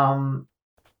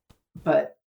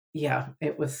 But yeah,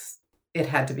 it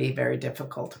had to be very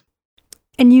difficult.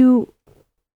 And you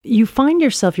find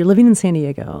yourself, you're living in San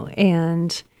Diego,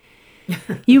 and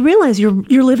you realize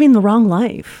you're living the wrong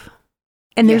life.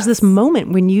 And there's this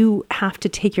moment when you have to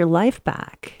take your life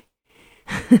back.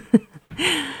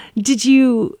 Did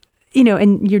you know,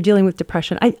 and you're dealing with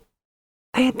depression.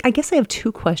 I guess I have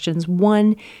two questions.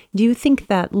 One, do you think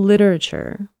that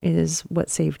literature is what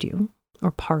saved you,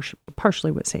 or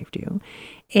partially what saved you?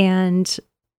 And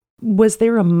was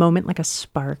there a moment, like a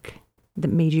spark, that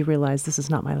made you realize this is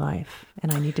not my life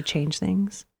and I need to change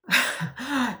things?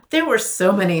 There were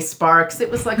so many sparks.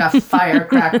 It was like a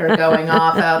firecracker going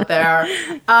off out there.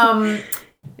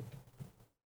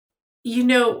 You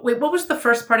know, wait, what was the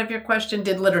first part of your question?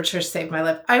 Did literature save my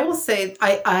life? I will say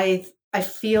I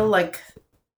feel like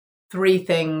three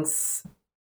things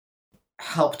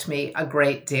helped me a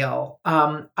great deal.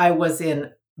 I was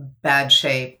in bad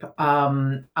shape.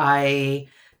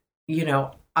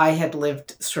 I had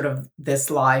lived sort of this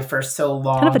life for so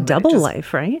long. Kind of a double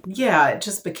life, right? Yeah, it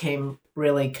just became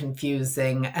really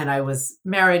confusing. And I was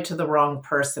married to the wrong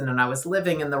person, and I was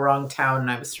living in the wrong town,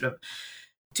 and I was sort of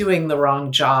doing the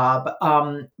wrong job.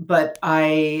 But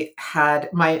I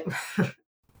had my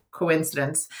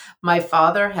coincidence. My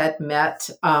father had met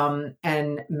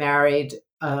and married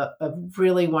a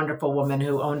really wonderful woman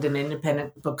who owned an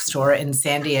independent bookstore in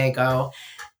San Diego.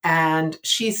 And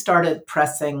she started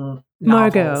pressing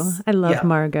novels. Margot. I love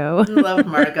Margot. Love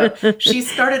Margot. She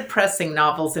started pressing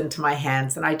novels into my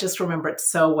hands. And I just remember it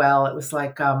so well. It was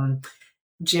like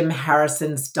Jim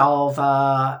Harrison's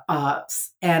Dalva,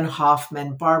 Anne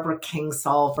Hoffman, Barbara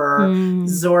Kingsolver,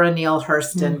 Zora Neale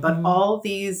Hurston, but all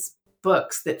these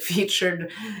books that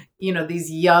featured,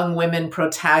 these young women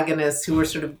protagonists who were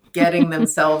sort of getting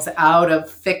themselves out of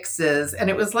fixes. And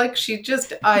it was like, she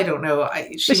just, I don't know,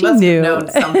 she must have known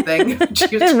something. She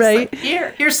was just right. like,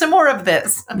 here's some more of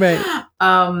this. Right.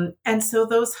 And so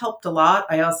those helped a lot.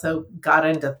 I also got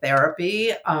into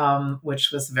therapy,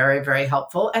 which was very, very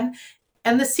helpful.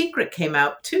 And The Secret came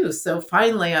out too. So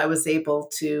finally I was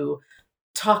able to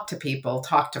talk to people,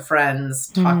 talk to friends,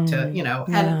 talk to,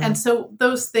 and so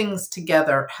those things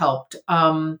together helped.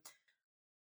 And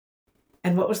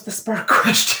what was the spark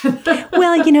question?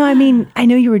 Well, I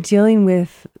know you were dealing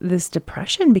with this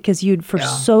depression because you'd for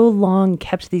so long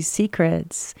kept these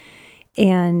secrets.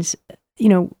 And,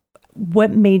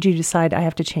 what made you decide I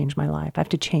have to change my life? I have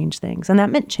to change things. And that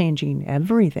meant changing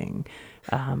everything.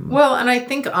 Well, and I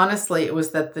think honestly, it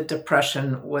was that the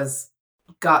depression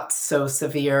got so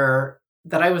severe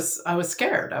that I was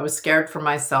scared. I was scared for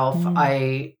myself.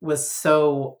 I was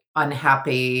so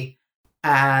unhappy.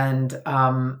 And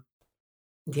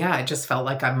I just felt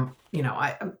like I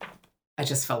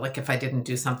just felt like if I didn't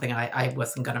do something, I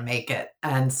wasn't going to make it.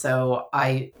 And so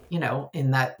I, in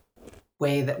that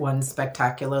way that one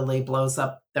spectacularly blows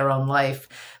up their own life,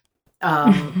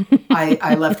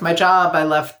 I left my job. I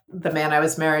left the man I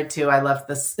was married to. I left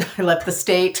the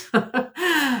state,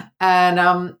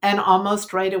 and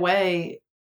almost right away,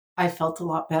 I felt a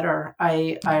lot better.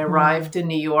 I arrived in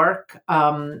New York.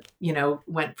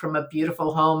 Went from a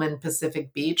beautiful home in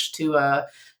Pacific Beach to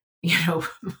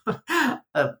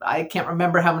I can't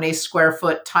remember how many square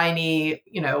foot tiny,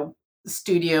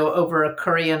 studio over a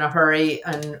curry in a hurry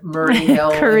and Murray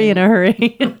Hill. Curry in a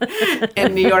hurry.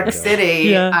 in New York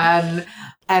City. And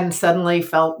suddenly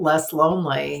felt less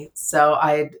lonely. So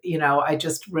I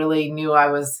just really knew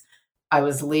I was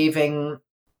leaving,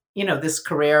 this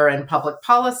career in public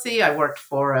policy. I worked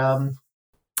for a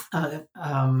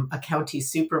county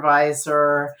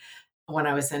supervisor when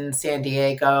I was in San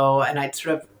Diego, and I'd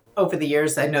sort of, over the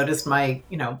years, I noticed my,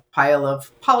 pile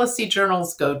of policy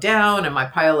journals go down and my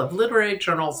pile of literary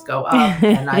journals go up.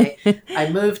 And I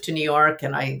moved to New York,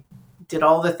 and I did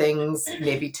all the things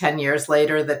maybe 10 years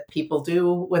later that people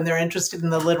do when they're interested in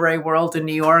the literary world in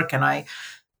New York. And I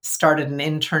started an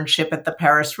internship at the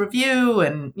Paris Review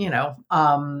and,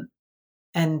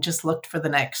 and just looked for the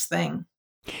next thing.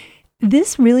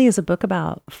 This really is a book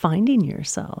about finding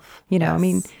yourself.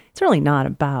 Yes. It's really not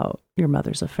about your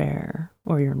mother's affair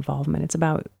or your involvement. It's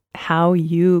about how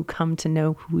you come to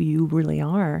know who you really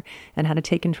are and how to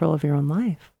take control of your own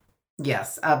life.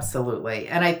 Yes, absolutely.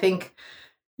 And I think,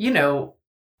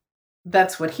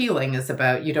 that's what healing is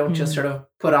about. You don't just sort of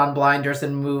put on blinders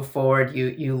and move forward.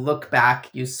 You look back,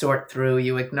 you sort through,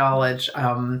 you acknowledge.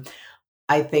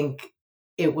 I think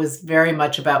it was very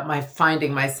much about my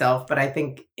finding myself, but I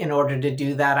think in order to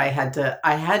do that, I had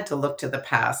to look to the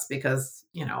past because,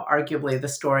 arguably the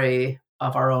story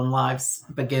of our own lives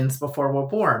begins before we're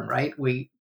born, right? We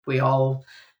all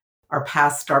are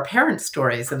past our parents'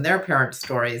 stories and their parents'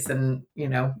 stories, and you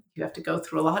have to go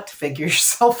through a lot to figure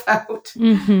yourself out.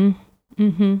 Mm-hmm.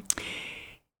 Mm-hmm.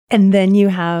 And then you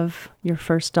have your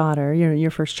first daughter, your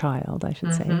first child, I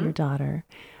should say, your daughter,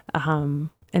 and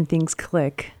things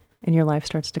click and your life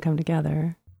starts to come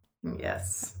together.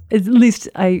 Yes. At least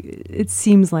it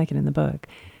seems like it in the book.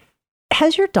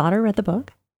 Has your daughter read the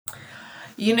book?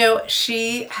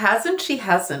 She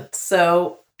hasn't.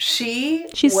 So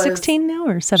she's 16 now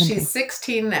or 17? She's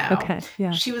 16 now. Okay,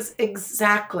 yeah. She was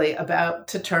exactly about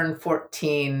to turn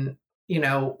 14. She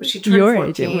turned Your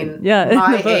 14, age,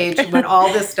 my age, when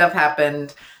all this stuff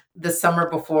happened the summer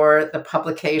before the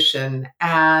publication.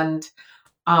 And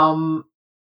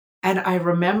I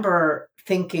remember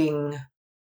thinking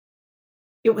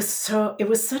it was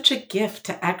such a gift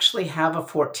to actually have a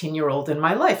 14-year-old in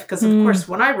my life. Because of course,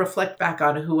 when I reflect back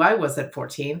on who I was at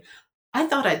 14, I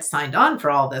thought I'd signed on for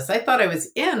all this. I thought I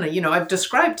was in, I've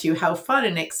described to you how fun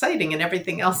and exciting and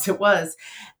everything else it was.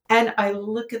 And I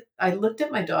looked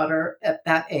at my daughter at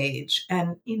that age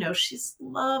and, she's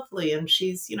lovely and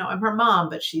she's, I'm her mom,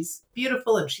 but she's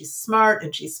beautiful and she's smart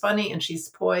and she's funny and she's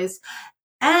poised.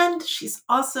 And she's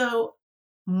also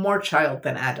more child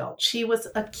than adult. She was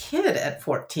a kid at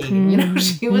 14,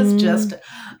 she was just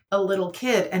a little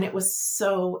kid. And it was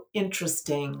so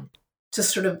interesting to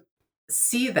sort of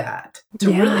see that,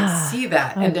 really see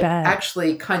that and to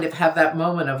actually kind of have that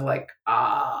moment of like,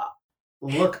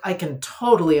 look, I can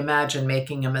totally imagine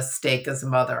making a mistake as a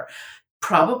mother.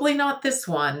 Probably not this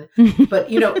one, but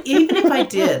even if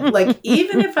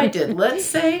I did, let's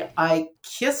say I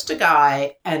kissed a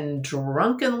guy and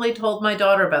drunkenly told my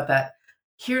daughter about that.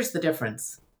 Here's the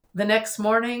difference. The next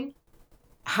morning,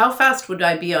 how fast would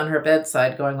I be on her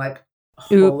bedside going like,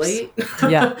 holy,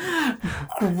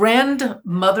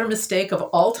 grandmother mistake of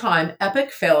all time,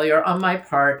 epic failure on my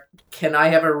part. Can I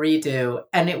have a redo?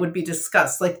 And it would be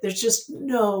discussed. Like, there's just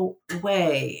no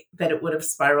way that it would have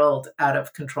spiraled out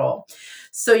of control.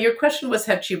 So your question was,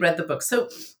 had she read the book? So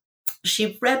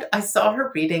I saw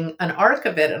her reading an arc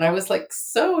of it. And I was like,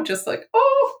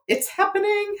 oh, it's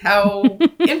happening. How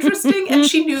interesting. And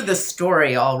she knew the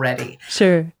story already.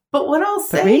 Sure. But what I'll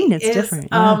say reading it's is, different.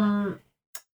 I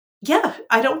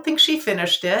don't think she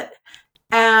finished it.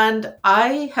 And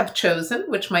I have chosen,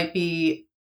 which might be,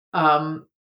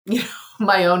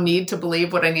 my own need to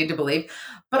believe what I need to believe.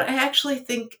 But I actually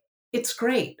think it's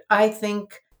great. I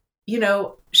think,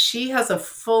 she has a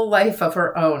full life of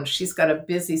her own. She's got a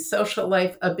busy social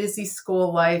life, a busy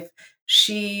school life.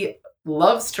 She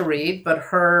loves to read, but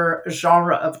her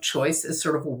genre of choice is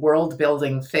sort of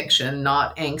world-building fiction,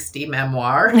 not angsty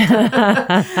memoir.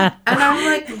 And I'm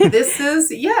like, this is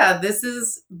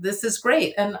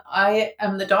great. And I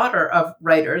am the daughter of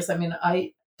writers. I mean,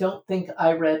 I don't think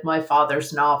I read my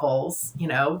father's novels,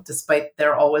 despite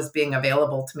their always being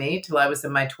available to me till I was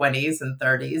in my 20s and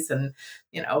 30s. And,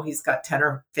 he's got 10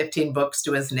 or 15 books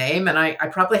to his name. And I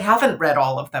probably haven't read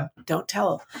all of them. Don't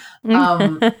tell.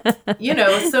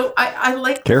 So I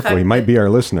like careful, he might be our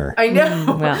listener. I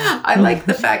know. Well. I like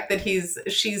the fact that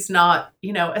she's not,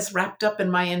 as wrapped up in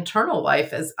my internal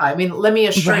life as, let me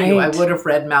assure you, I would have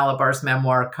read Malabar's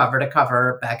memoir cover to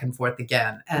cover, back and forth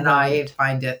again. And I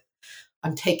find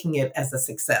I'm taking it as a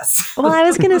success. Well, I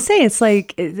was going to say, it's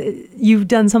like, you've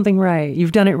done something right.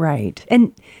 You've done it right.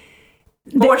 And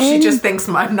she just thinks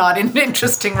I'm not an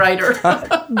interesting writer.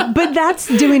 But that's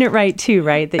doing it right too,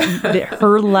 right? That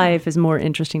her life is more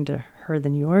interesting to her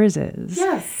than yours is.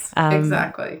 Yes,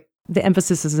 exactly. The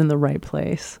emphasis is in the right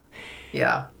place.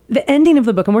 Yeah. The ending of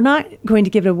the book, and we're not going to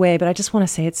give it away, but I just want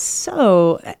to say it's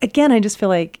I just feel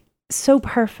like so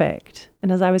perfect.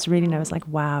 And as I was reading, I was like,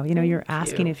 wow, you're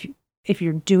asking if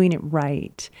you're doing it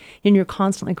right, and you're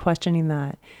constantly questioning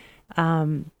that.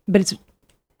 But it's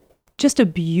just a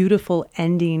beautiful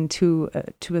ending to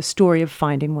a story of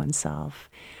finding oneself.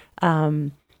 I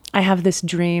have this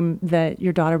dream that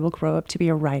your daughter will grow up to be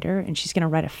a writer, and she's going to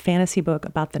write a fantasy book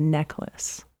about the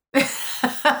necklace.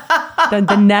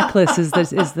 The necklace is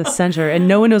the center, and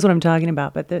no one knows what I'm talking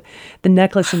about. But the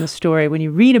necklace in the story, when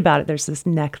you read about it, there's this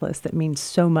necklace that means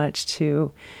so much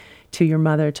to your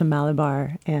mother, to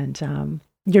Malabar, and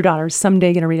your daughter's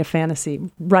someday going to write a fantasy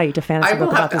book about this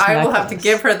necklace. I will have to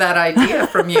give her that idea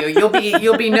from you.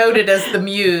 You'll be noted as the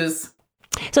muse.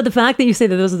 So the fact that you say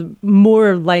that those are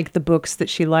more like the books that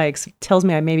she likes tells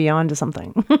me I may be on to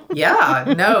something.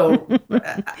 Yeah, no,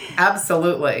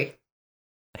 absolutely.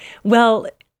 Well,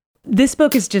 this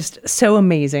book is just so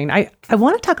amazing. I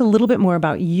want to talk a little bit more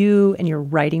about you and your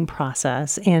writing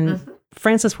process and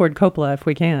Francis Ford Coppola, if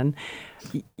we can.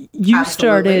 You Absolutely.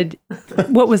 started,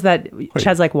 what was that? Wait,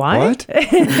 Chad's like, why? what?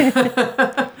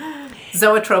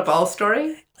 Zoetrope All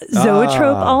Story?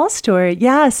 Zoetrope All Story.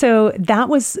 Yeah, so that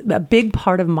was a big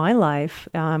part of my life.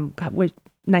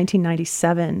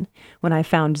 1997 when I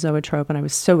found Zoetrope, and I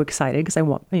was so excited because I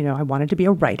wanted to be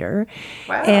a writer.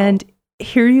 Wow. And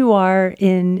here you are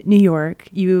in New York.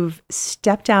 You've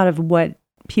stepped out of what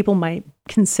people might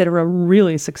consider a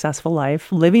really successful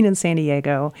life, living in San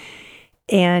Diego,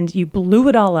 and you blew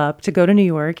it all up to go to New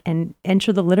York and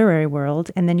enter the literary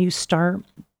world, and then you start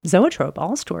Zoetrope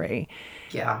All Story.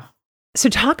 Yeah. So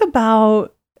talk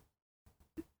about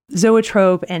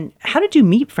Zoetrope, and how did you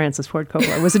meet Francis Ford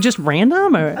Coppola? Was it just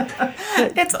random? Or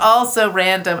It's also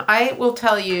random. I will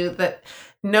tell you that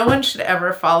no one should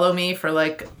ever follow me for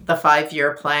like the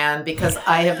 5-year plan because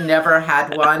I have never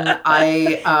had one.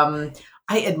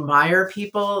 I admire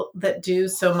people that do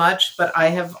so much, but I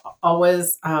have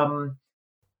always, I'll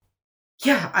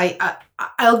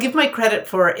give my credit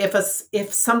for if a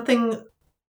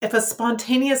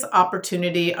spontaneous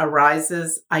opportunity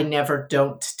arises, I never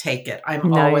don't take it.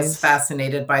 I'm always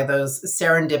fascinated by those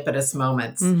serendipitous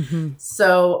moments. Mm-hmm.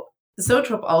 So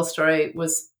Zoetrope All Story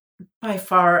was by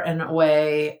far and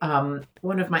away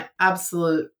one of my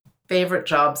absolute favorite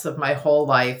jobs of my whole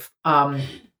life.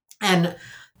 And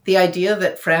the idea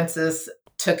that Francis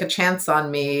took a chance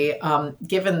on me,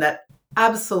 given that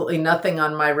absolutely nothing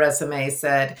on my resume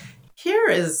said, here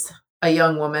is a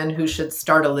young woman who should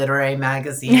start a literary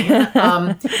magazine.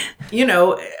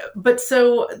 But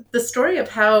so the story of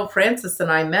how Francis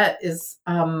and I met is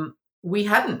we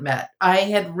hadn't met. I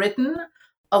had written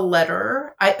a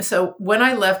letter. So when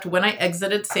I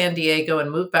exited San Diego and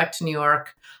moved back to New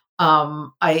York,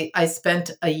 I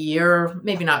spent a year,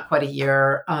 maybe not quite a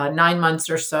year, 9 months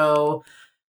or so,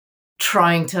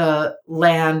 trying to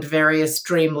land various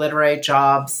dream literary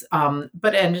jobs,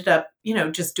 but ended up,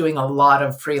 just doing a lot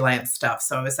of freelance stuff.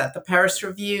 So I was at the Paris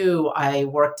Review. I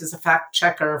worked as a fact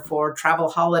checker for Travel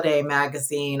Holiday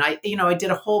magazine. I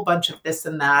did a whole bunch of this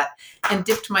and that and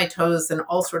dipped my toes in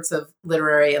all sorts of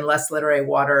literary and less literary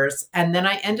waters. And then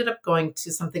I ended up going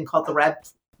to something called the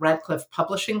Radcliffe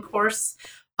Publishing course,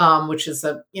 which is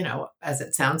as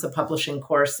it sounds, a publishing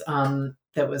course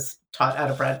that was taught out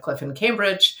of Radcliffe in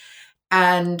Cambridge.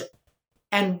 And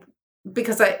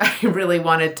because I really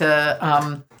wanted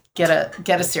to get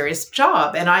a serious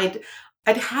job, and I'd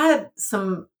had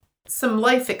some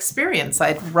life experience.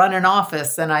 I'd run an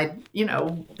office, and I'd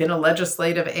been a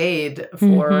legislative aide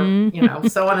for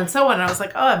so on and so on. And I was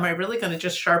like, oh, am I really going to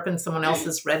just sharpen someone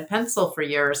else's red pencil for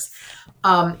years?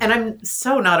 And I'm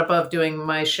so not above doing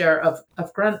my share of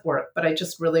grunt work, but I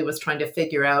just really was trying to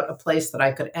figure out a place that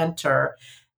I could enter.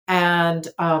 And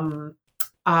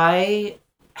I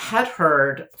had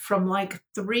heard from like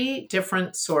 3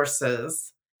 different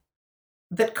sources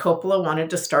that Coppola wanted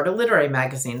to start a literary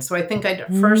magazine. So I think I'd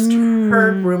first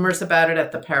heard rumors about it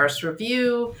at the Paris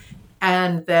Review.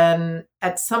 And then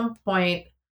at some point,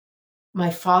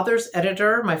 my father was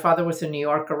a New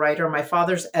Yorker writer. My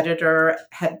father's editor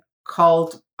had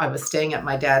called. I was staying at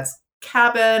my dad's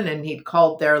cabin, and he'd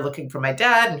called there looking for my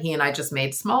dad, and he and I just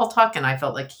made small talk, and I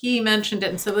felt like he mentioned it.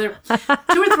 And so there were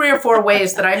 2 or 3 or 4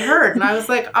 ways that I heard, and I was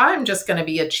like, I'm just going to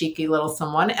be a cheeky little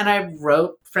someone. And I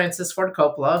wrote Francis Ford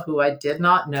Coppola, who I did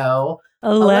not know,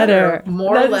 a letter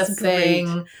more or less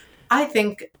saying, I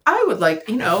think I would like,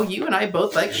 you and I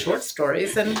both like short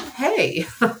stories, and hey.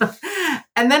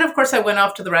 And then, of course, I went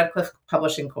off to the Radcliffe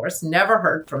Publishing course, never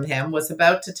heard from him, was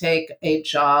about to take a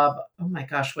job. Oh my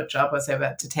gosh, what job was I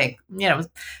about to take?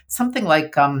 Something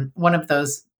like one of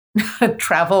those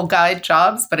travel guide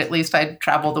jobs, but at least I'd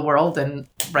travel the world and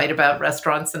write about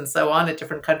restaurants and so on at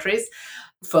different countries,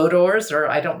 photos, or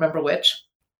I don't remember which.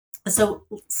 So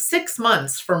 6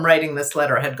 months from writing this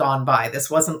letter had gone by.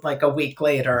 This wasn't like a week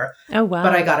later. Oh, wow.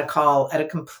 But I got a call at a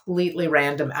completely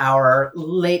random hour,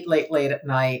 late at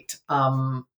night.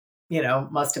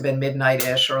 Must have been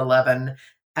midnight-ish or 11.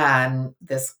 And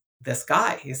this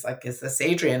guy, he's like, is this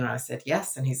Adrienne? And I said,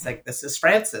 yes. And he's like, this is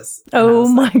Francis. And oh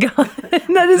my God.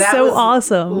 That is so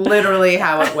awesome. Literally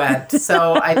how it went.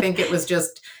 So I think it was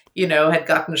just, had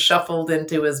gotten shuffled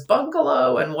into his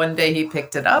bungalow, and one day he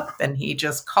picked it up and he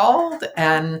just called,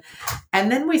 and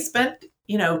then we spent,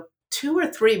 2 or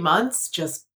 3 months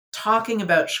just talking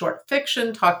about short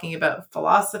fiction, talking about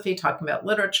philosophy, talking about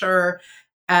literature.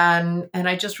 And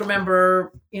I just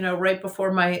remember, right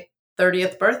before my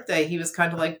 30th birthday, he was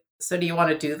kind of like, so do you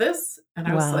want to do this? And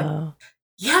I was like,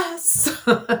 yes.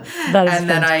 That is and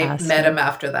then fantastic. I met him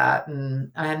after that.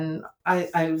 And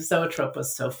Zoetrope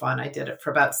was so fun. I did it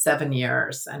for about 7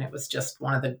 years, and it was just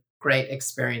one of the great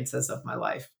experiences of my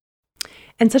life.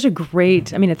 And such a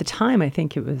great, at the time, I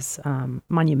think it was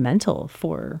monumental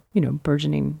for,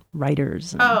 burgeoning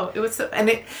writers. It was, and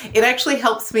it actually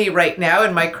helps me right now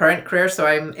in my current career. So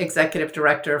I'm executive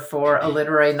director for a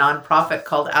literary nonprofit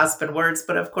called Aspen Words.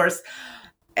 But of course,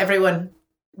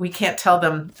 we can't tell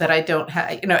them that I don't have,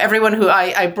 everyone who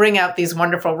I bring out these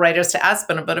wonderful writers to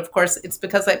Aspen, but of course it's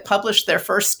because I published their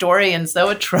first story in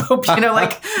Zoetrope,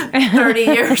 like 30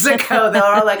 years ago. They're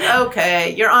all like,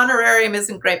 okay, your honorarium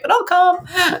isn't great, but I'll come.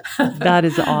 That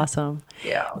is awesome.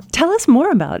 Yeah. Tell us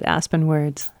more about Aspen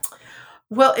Words.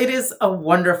 Well, it is a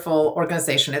wonderful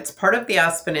organization. It's part of the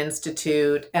Aspen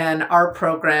Institute, and our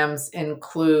programs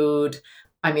include,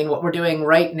 what we're doing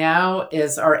right now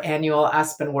is our annual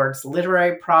Aspen Words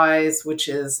Literary Prize, which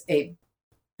is a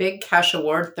big cash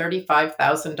award,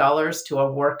 $35,000 to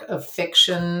a work of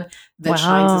fiction that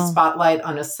shines a spotlight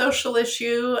on a social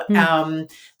issue.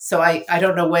 So I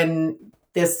don't know when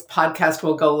this podcast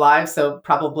will go live, so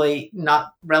probably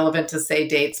not relevant to say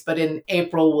dates, but in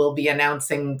April, we'll be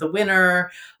announcing the winner.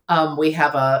 We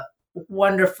have a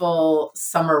wonderful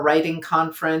summer writing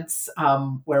conference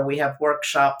where we have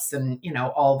workshops and,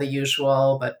 all the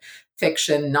usual, but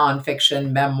fiction,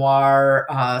 nonfiction, memoir,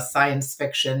 science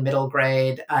fiction, middle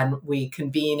grade. And we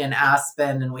convene in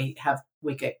Aspen, and we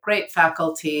get great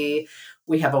faculty.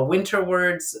 We have a Winter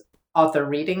Words author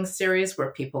reading series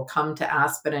where people come to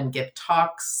Aspen and give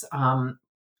talks.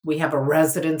 We have a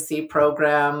residency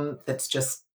program that's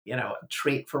just, a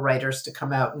treat for writers to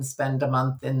come out and spend a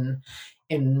month in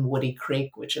Woody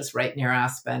Creek, which is right near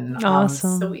Aspen.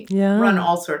 Awesome. So we run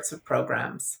all sorts of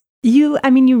programs. You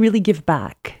really give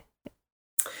back.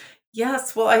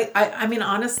 Yes. Well, I mean,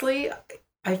 honestly,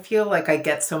 I feel like I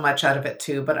get so much out of it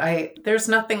too, but there's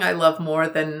nothing I love more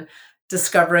than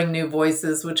discovering new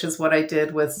voices, which is what I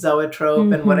did with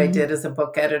Zoetrope and what I did as a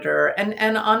book editor.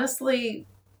 And honestly,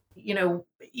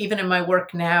 even in my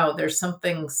work now, there's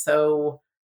something so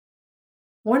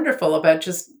wonderful about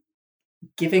just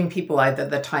giving people either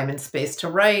the time and space to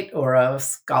write or a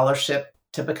scholarship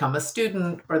to become a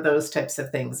student or those types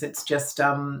of things. It's just,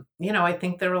 I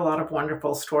think there are a lot of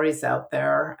wonderful stories out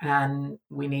there, and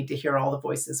we need to hear all the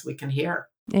voices we can hear.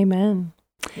 Amen.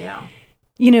 Yeah.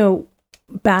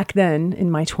 Back then in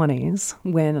my 20s,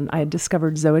 when I had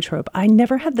discovered Zoetrope, I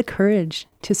never had the courage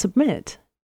to submit.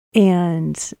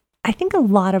 And I think a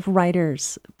lot of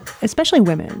writers, especially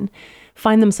women,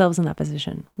 find themselves in that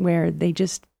position where they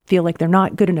just feel like they're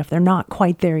not good enough. They're not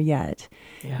quite there yet.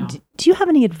 Yeah. Do you have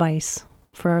any advice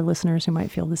for our listeners who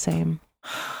might feel the same?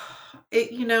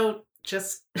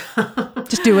 Just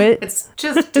do it. It's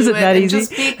just do it that and easy?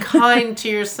 Just be kind to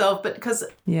yourself. But because,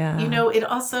 it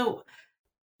also,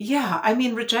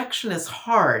 rejection is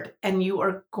hard, and you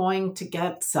are going to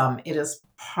get some. It is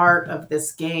part of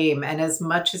this game. And as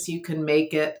much as you can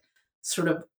make it sort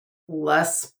of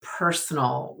less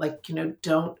personal,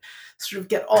 don't sort of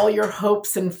get all your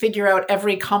hopes and figure out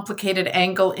every complicated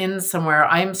angle in somewhere.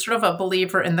 I'm sort of a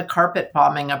believer in the carpet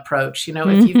bombing approach.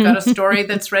 If you've got a story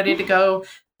that's ready to go,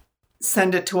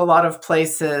 send it to a lot of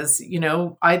places.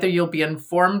 Either you'll be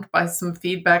informed by some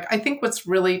feedback. I think what's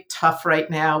really tough right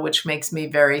now, which makes me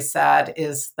very sad,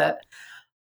 is that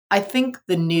I think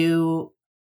no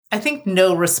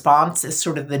response is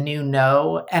sort of the new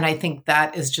no. And I think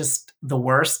that is just the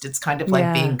worst. It's kind of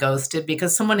like being ghosted,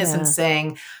 because someone isn't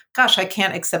saying, gosh, I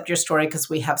can't accept your story because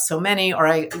we have so many, or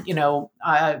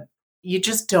you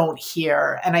just don't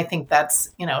hear. And I think that's,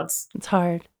 it's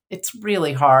hard. It's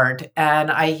really hard.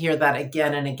 And I hear that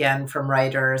again and again from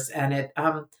writers, and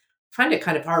I find it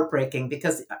kind of heartbreaking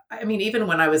because, even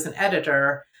when I was an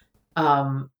editor,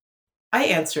 I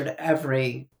answered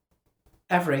every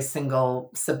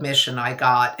single submission I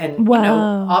got, and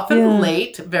often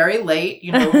late, very late,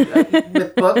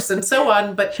 with books and so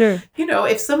on. But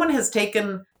if someone has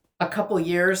taken a couple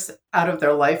years out of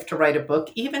their life to write a book,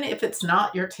 even if it's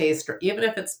not your taste or even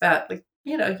if it's bad,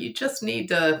 you just need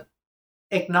to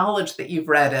acknowledge that you've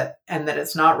read it and that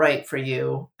it's not right for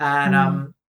you,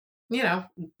 and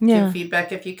give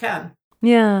feedback if you can.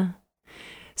 Yeah.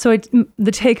 So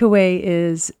the takeaway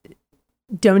is,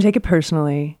 Don't take it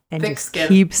personally, and Thick just skin.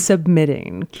 keep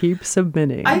submitting. Keep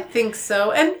submitting. I think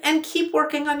so. And keep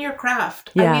working on your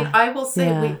craft. Yeah. I mean, I will say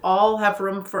Yeah. we all have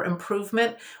room for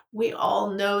improvement. We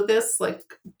all know this.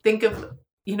 Like, think of,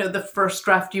 the first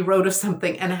draft you wrote of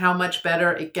something and how much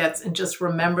better it gets. And just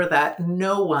remember that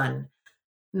no one,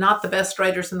 not the best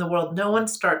writers in the world, no one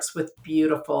starts with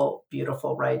beautiful,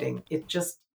 beautiful writing. It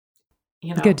just,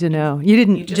 Good to know. You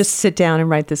didn't just sit down and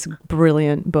write this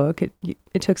brilliant book. It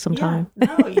took some time.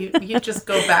 No, you just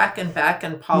go back and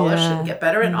polish and get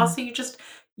better. And also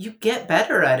you get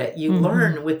better at it. You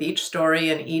learn with each story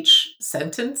and each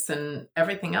sentence and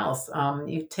everything else.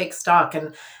 You take stock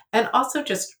and also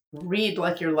just read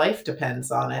like your life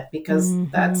depends on it, because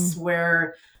that's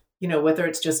where, whether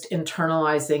it's just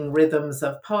internalizing rhythms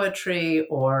of poetry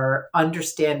or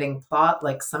understanding plot,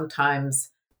 like sometimes,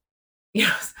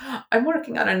 I'm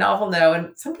working on a novel now,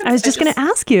 and sometimes I was just going to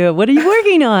ask you, what are you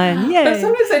working on? Yeah.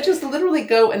 Sometimes I just literally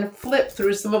go and flip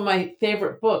through some of my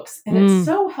favorite books, and it's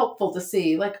so helpful to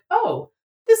see, like, oh,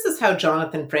 this is how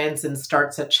Jonathan Franzen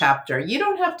starts a chapter. You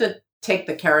don't have to take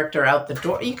the character out the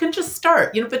door. You can just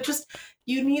start, but just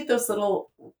you need those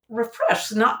little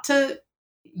refresh, not to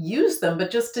use them,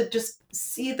 but just to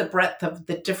see the breadth of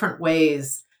the different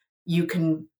ways you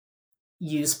can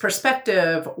use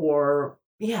perspective or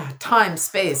time,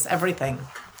 space, everything.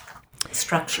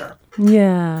 Structure.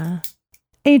 Yeah.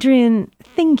 Adrienne,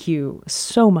 thank you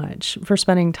so much for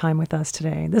spending time with us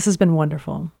today. This has been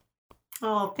wonderful.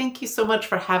 Oh, thank you so much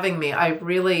for having me. I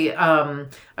really, I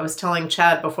was telling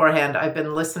Chad beforehand, I've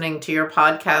been listening to your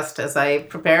podcast as I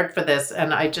prepared for this,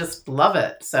 and I just love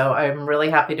it. So I'm really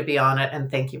happy to be on it,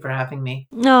 and thank you for having me.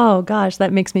 Oh, gosh,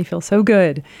 that makes me feel so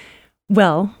good.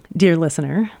 Well, dear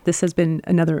listener, this has been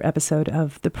another episode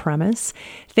of The Premise.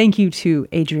 Thank you to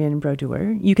Adrienne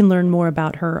Brodeur. You can learn more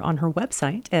about her on her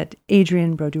website at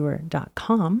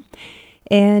adriennebrodeur.com.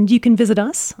 And you can visit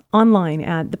us online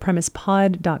at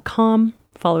thepremisepod.com.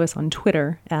 Follow us on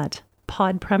Twitter at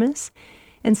podpremise.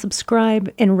 And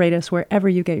subscribe and rate us wherever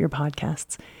you get your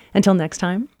podcasts. Until next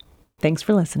time, thanks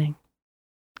for listening.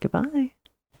 Goodbye.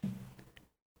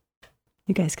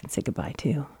 You guys can say goodbye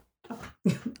too.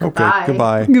 Okay,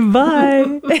 goodbye.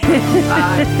 Goodbye.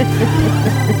 Bye.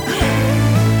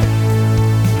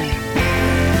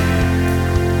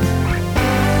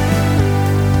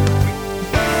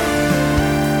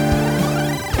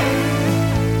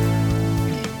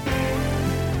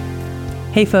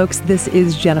 Hey folks, this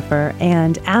is Jennifer,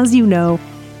 and as you know,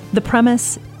 The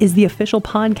Premise is the official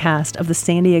podcast of the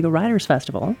San Diego Writers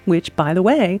Festival, which, by the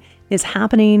way, is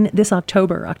happening this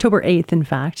October 8th, in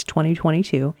fact,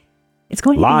 2022. It's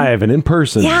going to live and in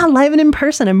person. Yeah, live and in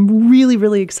person. I'm really,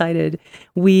 really excited.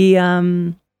 We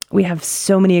have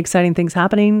so many exciting things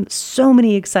happening, so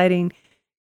many exciting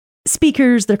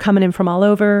speakers. They're coming in from all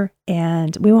over,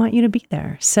 and we want you to be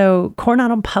there. So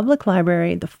Coronado Public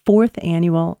Library, the 4th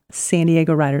annual San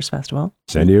Diego Writers Festival.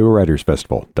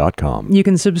 SanDiegoWritersFestival.com. You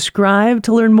can subscribe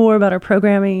to learn more about our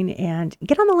programming and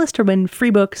get on the list to win free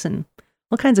books and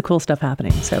all kinds of cool stuff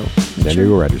happening. So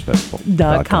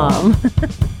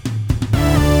SanDiegoWritersFestival.com.